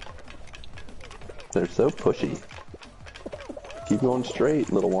 They're so pushy. Keep going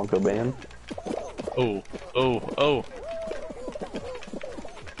straight, little Wonka band. Oh, oh, oh.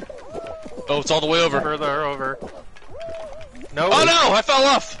 Oh, it's all the way over. Further over. No. Oh no, I fell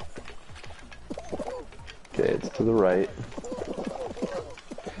off! Okay, it's to the right.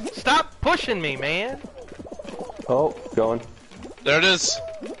 Stop pushing me, man. Oh, going. There it is.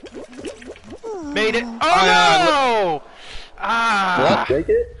 Made it. Oh yeah, no! Ah! Take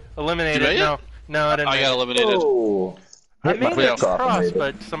it? Eliminated. You made it? No. No, I didn't. I make got it. eliminated. Oh. I Hit my made it face off and across, made it.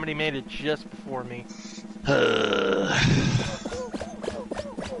 but somebody made it just before me.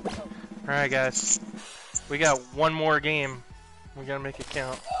 Alright, guys. We got one more game. We gotta make it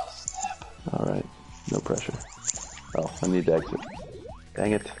count. Alright, no pressure. Oh, I need to exit.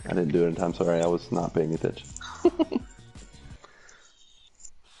 Dang it, I didn't do it in time, sorry, I was not paying attention.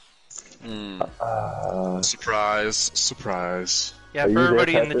 Surprise, surprise. Yeah, Are you for there,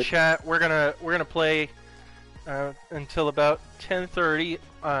 everybody in the Patrick? chat, we're gonna play until about 10:30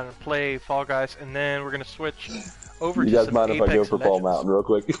 on play Fall Guys, and then we're gonna switch over You to guys some mind if I go Apex for Fall Legends. Mountain real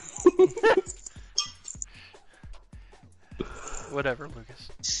quick? Whatever,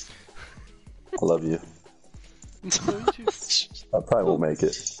 Lucas. I love you. I probably won't make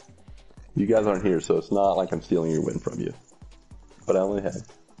it. You guys aren't here, so it's not like I'm stealing your win from you. But I only had.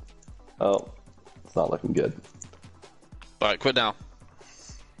 Oh, it's not looking good. Alright, quit now.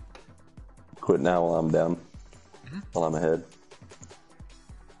 Quit now while I'm down. While I'm ahead.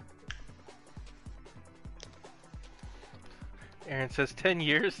 Aaron says 10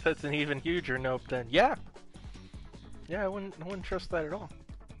 years. That's an even huger nope. Then yeah, I wouldn't trust that at all.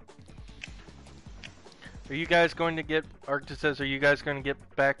 Are you guys going to get? Arctic says, are you guys going to get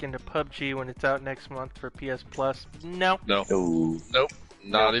back into PUBG when it's out next month for PS Plus? No. No. Oh, Nope.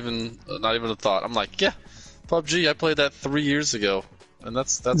 Not even a thought. I'm like, yeah, PUBG. I played that 3 years ago, and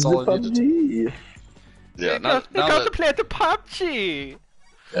that's all I needed. PUBG. Yeah. You Now got to that play the PUBG.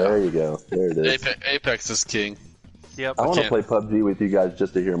 There you go. There it is. Apex is king. Yep. I want to can't- play PUBG with you guys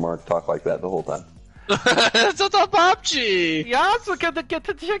just to hear Mark talk like that the whole time. It's a PUBG. Yeah, so get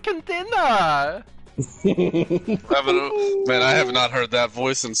the chicken dinner. Man, I have not heard that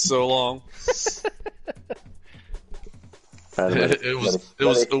voice in so long. It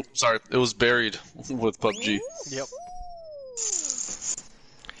was buried with PUBG. Yep.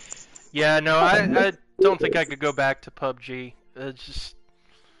 Yeah, no, I don't think I could go back to PUBG. It's just,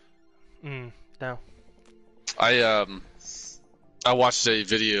 no. I watched a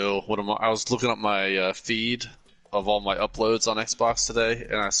video. I was looking up my feed of all my uploads on Xbox today,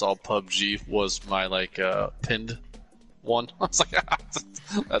 and I saw PUBG was my pinned 1. I was like,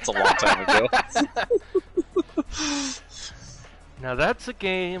 that's a long time ago. Now that's a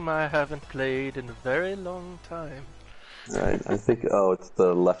game I haven't played in a very long time. Alright, I think, oh, it's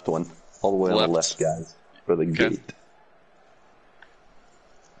the left one. All the way on the left, guys. For the gate.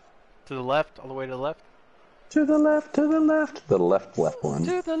 To the left, all the way to the left. To the left, to the left. The left one.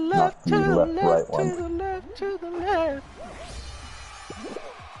 To the left, not to the left, left, right to the left, to the left.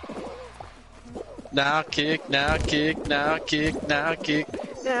 Now kick, now kick, now kick, now kick.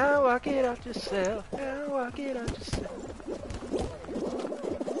 Now walk it out yourself. Now walk it out yourself.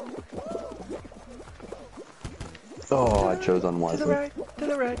 Oh, I chose To the unwisely. right, to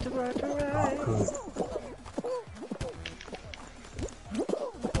the right, to the right, to the right.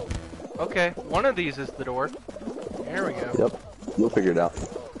 Okay, one of these is the door. There we go. Yep, you'll figure it out.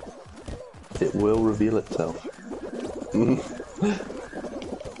 It will reveal itself.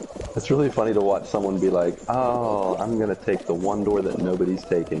 It's really funny to watch someone be like, oh, I'm gonna take the one door that nobody's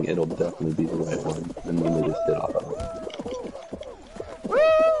taking. It'll definitely be the right one. And then they just hit off of it.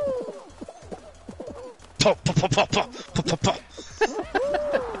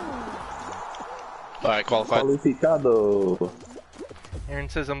 Alright, qualified. Qualificado. Aaron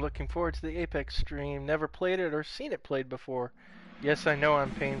says, I'm looking forward to the Apex stream. Never played it or seen it played before. Yes, I know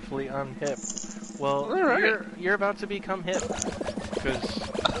I'm painfully unhip. Well, you're about to become hip. Because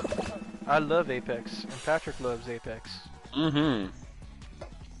I love Apex, and Patrick loves Apex. Mm-hmm.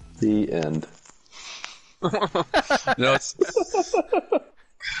 The end. No, it's...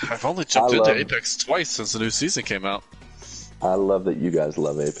 I've only jumped into Apex twice since the new season came out. I love that you guys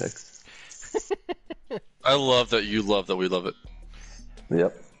love Apex. I love that you love that we love it.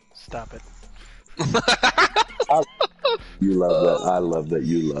 Yep. Stop it. You love that. I love that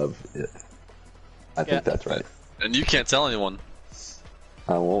you love it. I think that's right. And you can't tell anyone.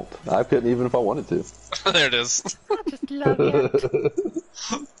 I won't. I couldn't even if I wanted to. There it is. I just love it.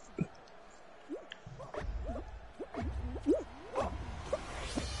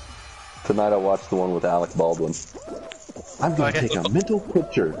 Tonight I watched the one with Alec Baldwin. I'm going to take a mental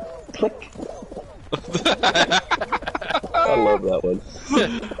picture. Click. I love that one.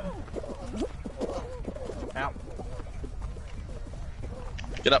 Ow.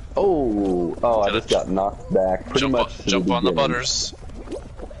 Get up. Oh, I just got knocked back. Pretty much. Jump on the butters.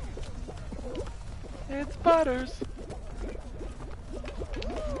 It's Butters.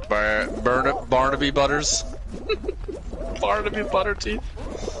 Barnaby Butters. Barnaby Butter Teeth.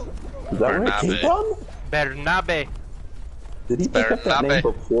 Is that where it came from? Bernabe. Did he pick up that name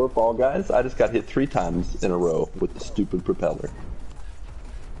before Fall Guys? I just got hit 3 times in a row with the stupid propeller.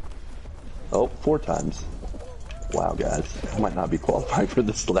 Oh, 4 times. Wow, guys. I might not be qualifying for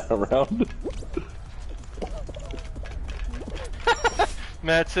this round.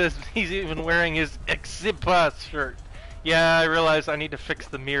 Matt says he's even wearing his Xipas shirt. Yeah, I realize I need to fix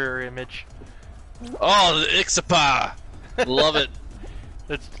the mirror image. Oh, the Ixapa! Love it.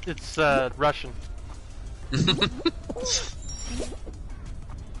 It's Russian.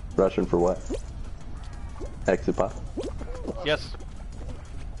 Russian for what? Exipa? Yes.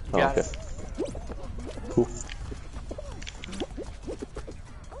 Oh, Got okay. it. Cool.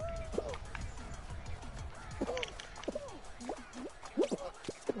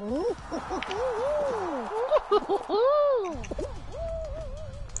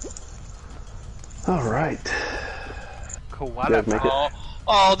 All right. Koala. Make it.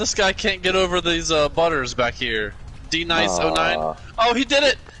 Oh, this guy can't get over these butters back here. D-Nice09. Oh, he did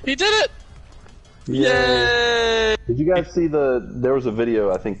it! He did it! Yay! Did you guys see there was a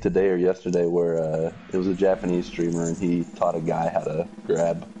video, I think today or yesterday, where it was a Japanese streamer and he taught a guy how to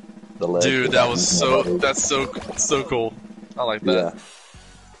grab the leg. Dude, that's so cool. I like that. Yeah.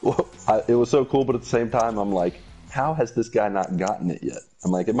 Well, it was so cool, but at the same time, I'm like, how has this guy not gotten it yet?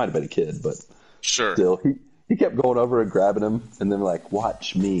 I'm like, it might have been a kid, but sure. Still, he kept going over and grabbing him, and then like,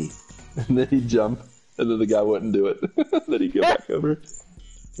 watch me. And then he'd jump, and then the guy wouldn't do it. Then he'd go back over.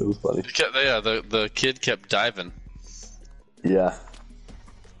 It was funny. The kid kept diving. Yeah.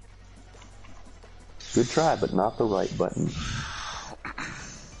 Good try, but not the right button.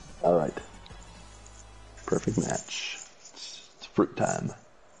 Alright. Perfect match. It's fruit time.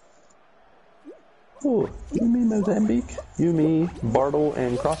 Oh, you, me, Mozambique. You, me, Bartle,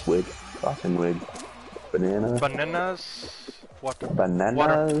 and Crosswig. Crossingwig. Banana. Bananas.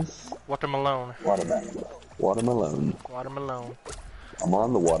 Bananas. Watermelon. Watermelon. Watermelon. I'm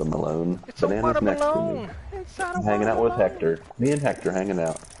on the watermelon. It's Banana's a next to me. watermelon. Inside I'm hanging out with Hector. Me and Hector hanging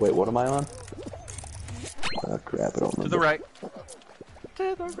out. Wait, what am I on? Oh crap, I don't remember. To the right.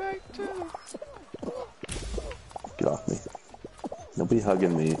 To the right, to the... Get off me. Nobody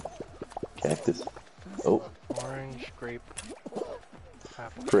hugging me. Cactus. Oh. Orange, grape.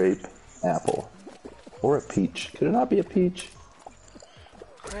 Apple. Grape, apple, or a peach. Could it not be a peach?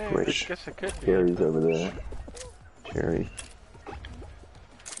 I Grape. guess it could be. Cherries over there. Cherry.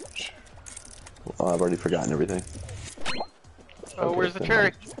 Oh, I've already forgotten everything. Oh, Okay, where's the so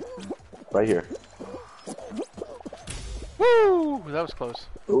cherry? Right here. Woo! That was close.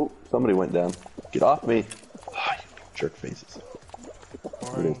 Oh, somebody went down. Get off me. Oh, you jerk faces.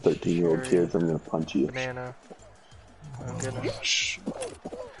 Little Orange, 13-year-old cherry, kids, I'm gonna punch you. banana. Oh goodness.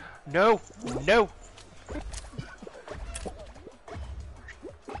 No! No!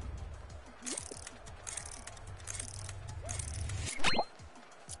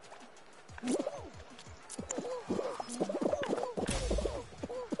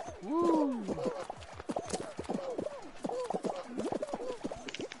 Woo!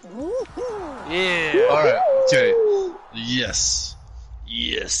 Yeah! Alright, okay. Yes.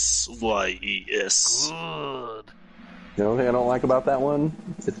 Yes. Y-E-S. Good. The only thing I don't like about that one,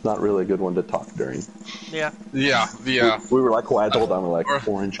 it's not really a good one to talk during. Yeah. Yeah, yeah. We were like quiet the whole time. We're like,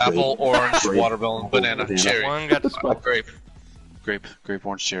 orange, grape. Apple, orange, Grape, watermelon, banana, banana. cherry. One got the spot. Grape. Grape,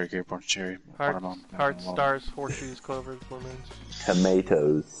 orange, cherry, watermelon. Hearts, stars, horseshoes, clovers, blue moons,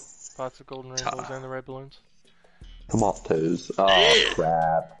 Tomatoes. spots of golden rainbows, and the red balloons. Tomatoes. Oh,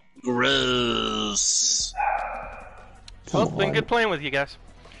 crap. Gross. Well, Come been on. good playing with you guys.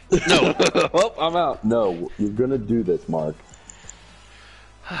 No. Well, I'm out. No, you're gonna do this, Mark.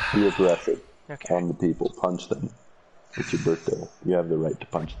 Be aggressive Okay. on the people. Punch them. It's your birthday. You have the right to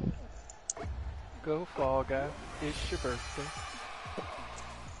punch them. Go Fall Guy. It's your birthday.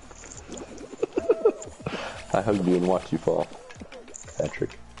 I hugged you and watched you fall,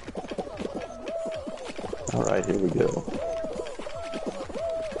 Patrick. Alright, here we go.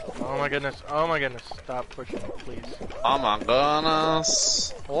 Oh my goodness. Oh my goodness. Stop pushing me, please. Oh my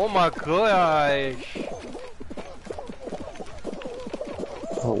goodness. Oh my gosh.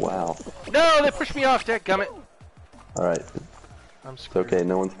 Oh, wow. No, they pushed me off, dadgummit. Alright, I'm it's screwed. okay.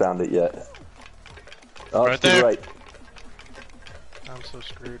 No one's found it yet. Oh, Right it's to the there. right. I'm so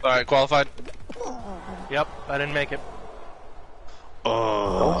screwed. Alright, qualified. Yep, I didn't make it.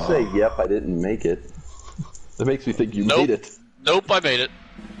 Don't say, yep, I didn't make it. That makes me think you Nope. made it. Nope, I made it.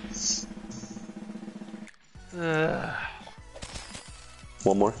 Ugh.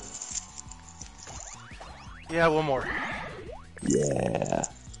 One more? Yeah, one more. Yeah.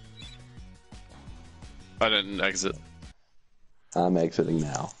 I didn't exit. I'm exiting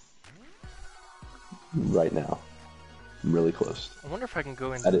now. Right now. I'm really close. I wonder if I can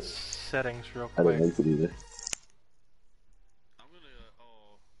go I into did- settings real I quick. didn't exit either. I'm gonna,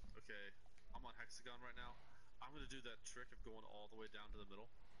 okay. I'm on hexagon right now. I'm gonna do that trick of going all the way down to the middle.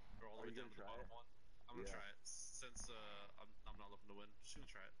 Or all the way down to the bottom one. I'm gonna try it. Since, I'm not looking to win. Just gonna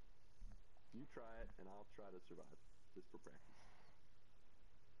try it. You try it, and I'll try to survive. Just for practice.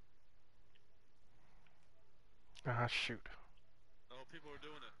 Ah, shoot. Oh, people are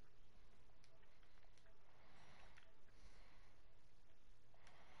doing it.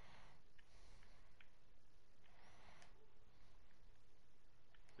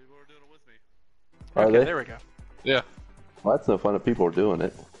 People are doing it with me. Are Okay, they? there we go. Yeah. Well, that's no fun if people are doing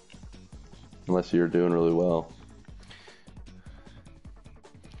it. Unless you're doing really well.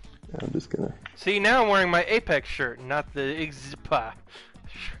 I'm just gonna... See, now I'm wearing my Apex shirt, not the Expa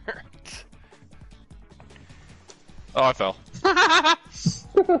shirt. Oh, I fell.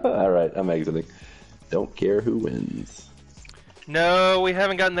 Alright, I'm exiting. Don't care who wins. No, we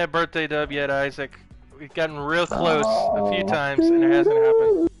haven't gotten that birthday dub yet, Isaac. We've gotten real close a few times, and it hasn't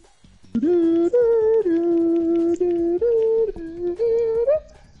happened.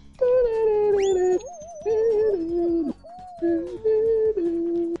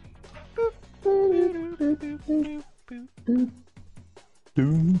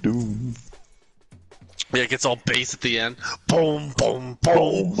 Doom, doom. Yeah, it gets all bass at the end. Boom, boom,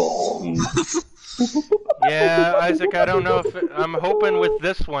 boom. Boom. Yeah, Isaac, I don't know if I'm hoping with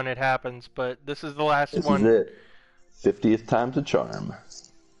this one it happens, but this is the last This one. is it. 50th time's a charm.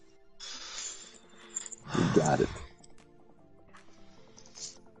 You got it.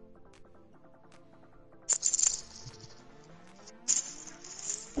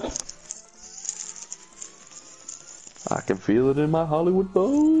 I can feel it in my Hollywood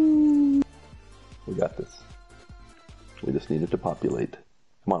bones. We got this. We just need it to populate.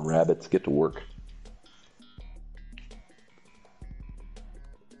 Come on, rabbits, get to work.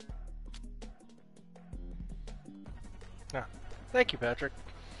 Ah, thank you, Patrick.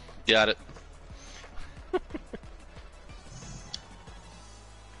 Got it.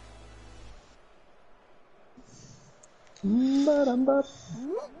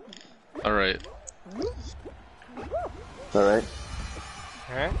 Alright. All right.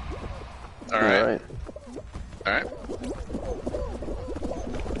 Alright. All right. All right.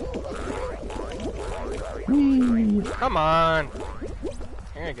 Come on.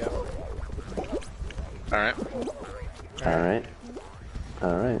 There you go. All right. All right.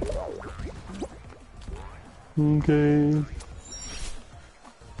 All right. Okay.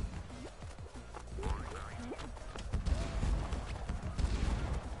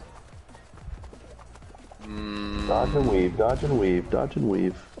 Dodge and weave, dodge and weave, dodge and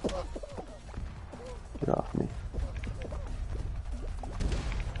weave. Get off me.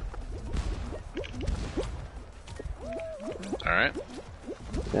 All right.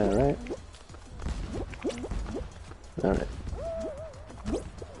 Yeah, all right. All right.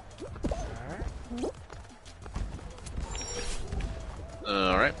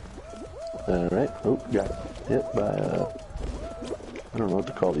 All right. All right. Oh, got hit by I don't know what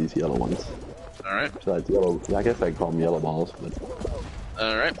to call these yellow ones. All right. Besides yellow, I guess I can call them yellow balls, but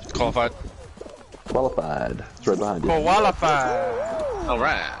All right. Qualified. qualified. It's right behind you. Qualified. All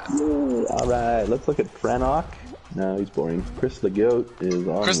right. Yay. All right. Let's look at Franok. No, he's boring. Chris the Goat is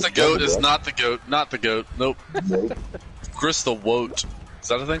on. Chris the Goat is not the goat. Not the goat. Nope. Nope. Chris the Woat. Is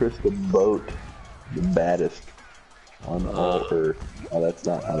that a thing? Chris the Boat, the baddest on all Earth. Oh, that's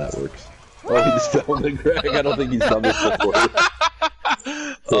not how that works. Oh, he just fell in the crack. I don't think he's done this before.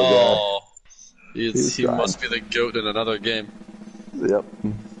 Oh, he trying. must be the goat in another game. Yep.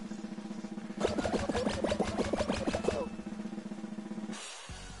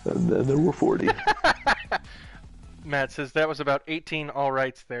 And then there were 40. Matt says that was about 18 all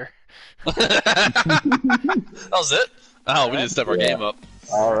rights there. That was it? Oh, we need to step our game up.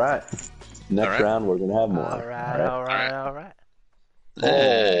 All right. Next All right. round, we're going to have more. Alright.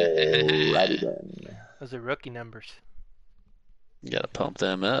 Alrighty then. Those are rookie numbers. You gotta pump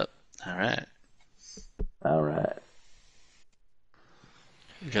them up. All right. All right.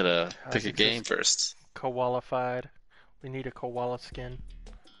 You gotta pick a game first. Qualified. We need a koala skin.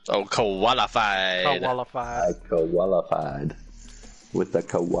 Oh, qualified. Qualified. I qualified with the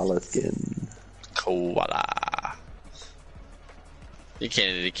koala skin. Koala. You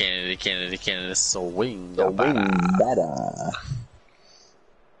can't, swing. The wing better.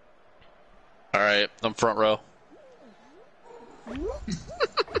 Alright, I'm front row.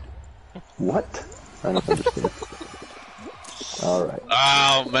 What? I don't understand. All right.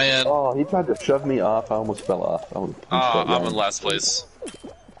 Oh, man. Oh, he tried to shove me off. I almost fell off. I'm in last place.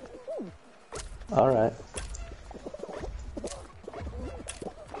 All right.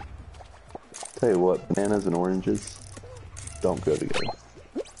 Tell you what, bananas and oranges don't go together.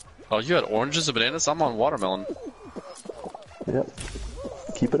 Oh, you had oranges and bananas? I'm on watermelon. Yep.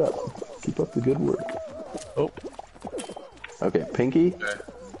 Keep it up. Keep up the good work. Oh. Okay, Pinky. Okay.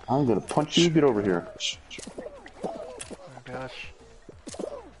 I'm gonna punch you. Get over here. Oh gosh.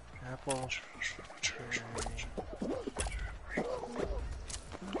 Apple. Cherry.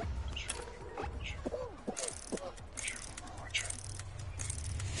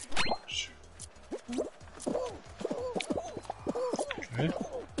 Okay.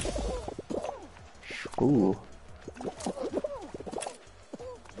 Ooh.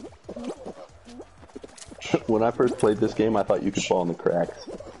 When I first played this game, I thought you could fall in the cracks,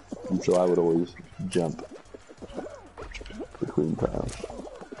 and so I would always jump between tiles.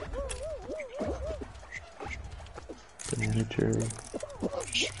 Banana cherry.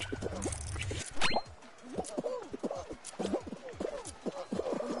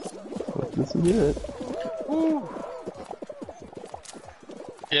 But this is it. Woo!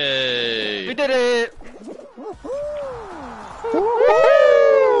 Yay! We did it!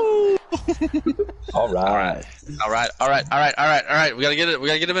 All right. Alright. We gotta get it. We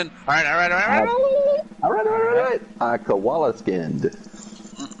gotta get him in. Alright. I koala skinned.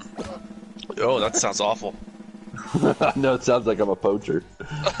 Oh, that sounds awful. I know it sounds like I'm a poacher.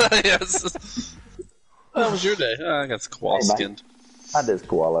 Yes. How was your day? I got koala skinned. I did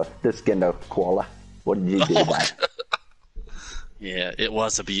koala. This skinned a koala. What did you do about it? Yeah, it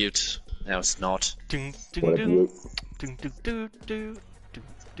was a beaut. Now it's not. Ding, ding, What a ding. beaut. Ding, ding, doo, doo.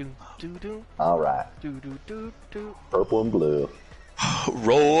 Doo, doo, doo. Alright. Doo, doo, doo, doo. Purple and blue.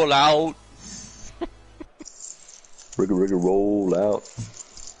 Roll out. Rigga roll out.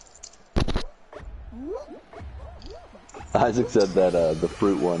 Isaac said that the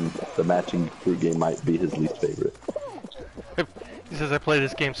fruit one, the matching fruit game, might be his least favorite. He says I play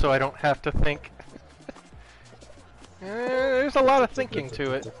this game so I don't have to think. There's a lot of thinking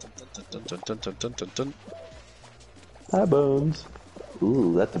to it. Hi, Bones.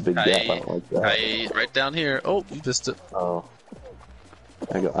 Ooh, that's a big gap. I don't like that. Right down here. Oh, you missed it. Oh.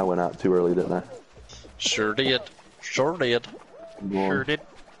 I went out too early, didn't I? Sure did. Sure did. Sure did.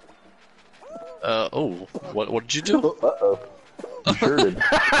 Oh, what did you do? Uh-oh. You sure did.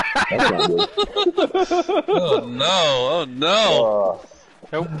 That's not good. Oh no! Oh no!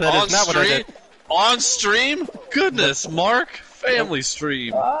 Nope, that is not what I did. On stream? Goodness, Mark. Family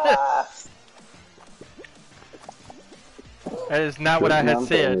stream. That is not what I had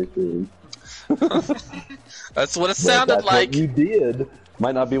said. That's what it But sounded that's like. what you did.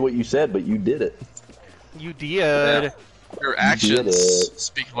 Might not be what you said, but you did it. You did. Yeah. Your actions did it.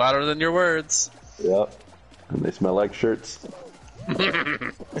 speak louder than your words. Yep. And they smell like shirts.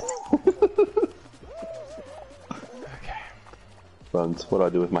 Okay. Buns. What do I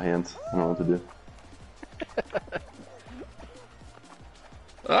do with my hands? I don't know what to do.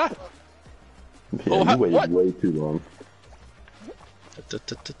 Ah! Yeah, Oh, you waited what? way too long.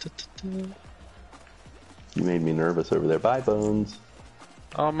 You made me nervous over there. Bye, Bones.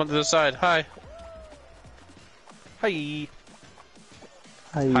 Oh, I'm on the other side. Hi. Hi.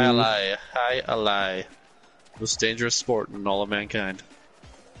 Hi. Hi, ally. Hi, ally. Most dangerous sport in all of mankind.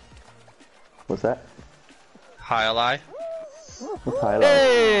 What's that? Hi, ally. What's hi,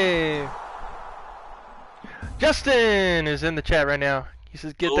 Hey! Justin is in the chat right now. He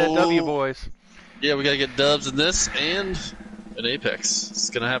says, "Get that W, Oh. boys." Yeah, we gotta get dubs in this and in Apex. It's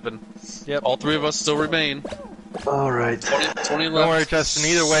gonna happen. Yep. All three of us still remain. All right. 20 left. Don't worry, Justin.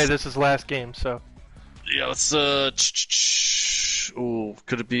 Either way, this is last game, so. Yeah, let's ooh,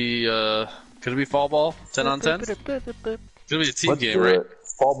 could it be fall ball? 10 on 10? It's gonna be a team Let's game, do right? it.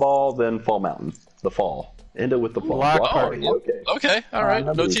 Fall ball, then fall mountain. The fall. End it with the fall. Block Block party. Okay. Okay, alright.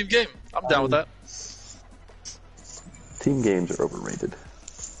 No team game. I'm down with that. Team games are overrated.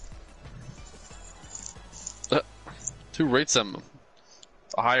 Who rates them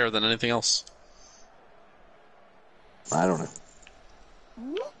higher than anything else? I don't know.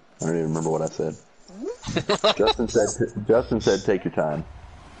 I don't even remember what I said. Justin said, take your time.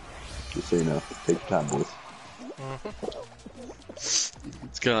 Just so you know, take your time, boys.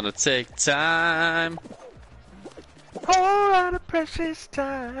 It's gonna take time. Whole lot of precious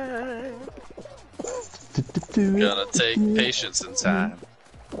time. Gonna take patience and time.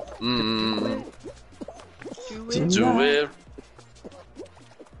 To do it.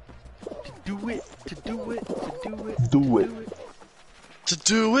 To do it. To do it. To do it. Do it. To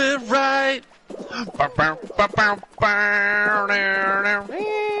do it right.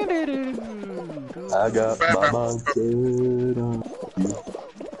 I got my mind set on you.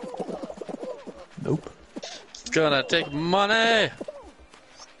 Nope. It's gonna take money.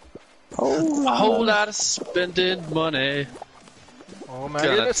 Oh, A whole lot of spending money. Oh my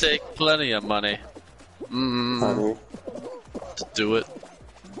Gonna goodness. take plenty of money. honey. To do it.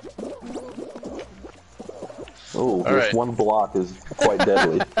 Oh, this right. one block is quite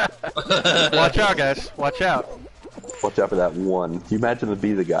deadly. Watch out, guys. Watch out. Watch out for that one. Can you imagine to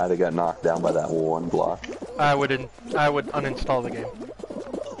be the guy that got knocked down by that one block? I would uninstall the game.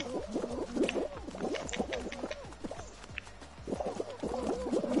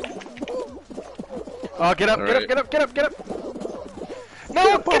 Oh, get up, All get right. up, get up, get up, get up!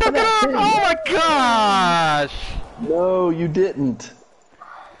 No, get up, get up! Oh my gosh! No, you didn't.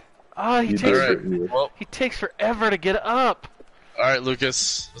 Oh, You takes Alright, did. well, he takes forever to get up. alright,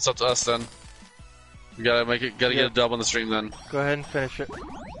 Lucas. It's up to us then. We gotta get a dub on the stream then. Go ahead and finish it.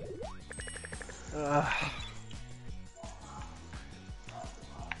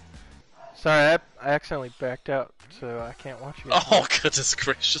 Sorry, I accidentally backed out, so I can't watch you guys. Oh, goodness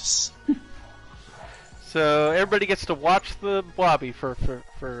gracious. So everybody gets to watch the blobby for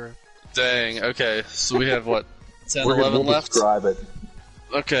Dang, okay. So we have what? 10, We'll 11 left? describe it.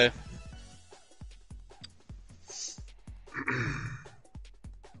 Okay.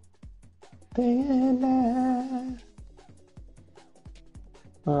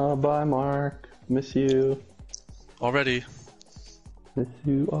 Oh, bye, Mark. Miss you. Already. Miss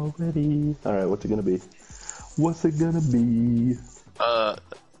you already. Alright, what's it gonna be? What's it gonna be?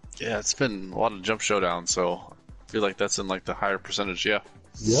 Yeah, it's been a lot of jump showdown, so I feel like that's in like the higher percentage, yeah.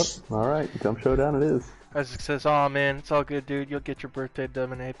 Yep. Alright, Jump Showdown it is. Isaac says, "Aw man, it's all good, dude. You'll get your birthday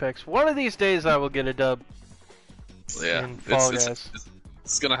dub in Apex. One of these days, I will get a dub Yeah, in Fall Guys."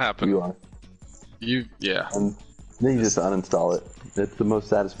 it's gonna happen. You are. Yeah. And then you just uninstall it. It's the most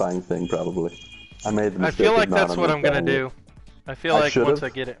satisfying thing, probably. I made the I mistake feel of like not that's what I'm gonna uninstalling do. I feel I like should've. once I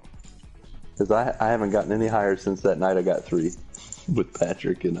get it. Because I haven't gotten any higher since that night I got 3 with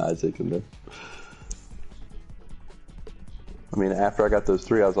Patrick and Isaac and them. I mean, after I got those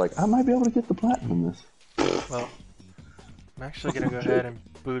 3, I was like, I might be able to get the platinum in this. Well, I'm actually gonna go ahead and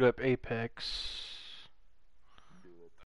boot up Apex.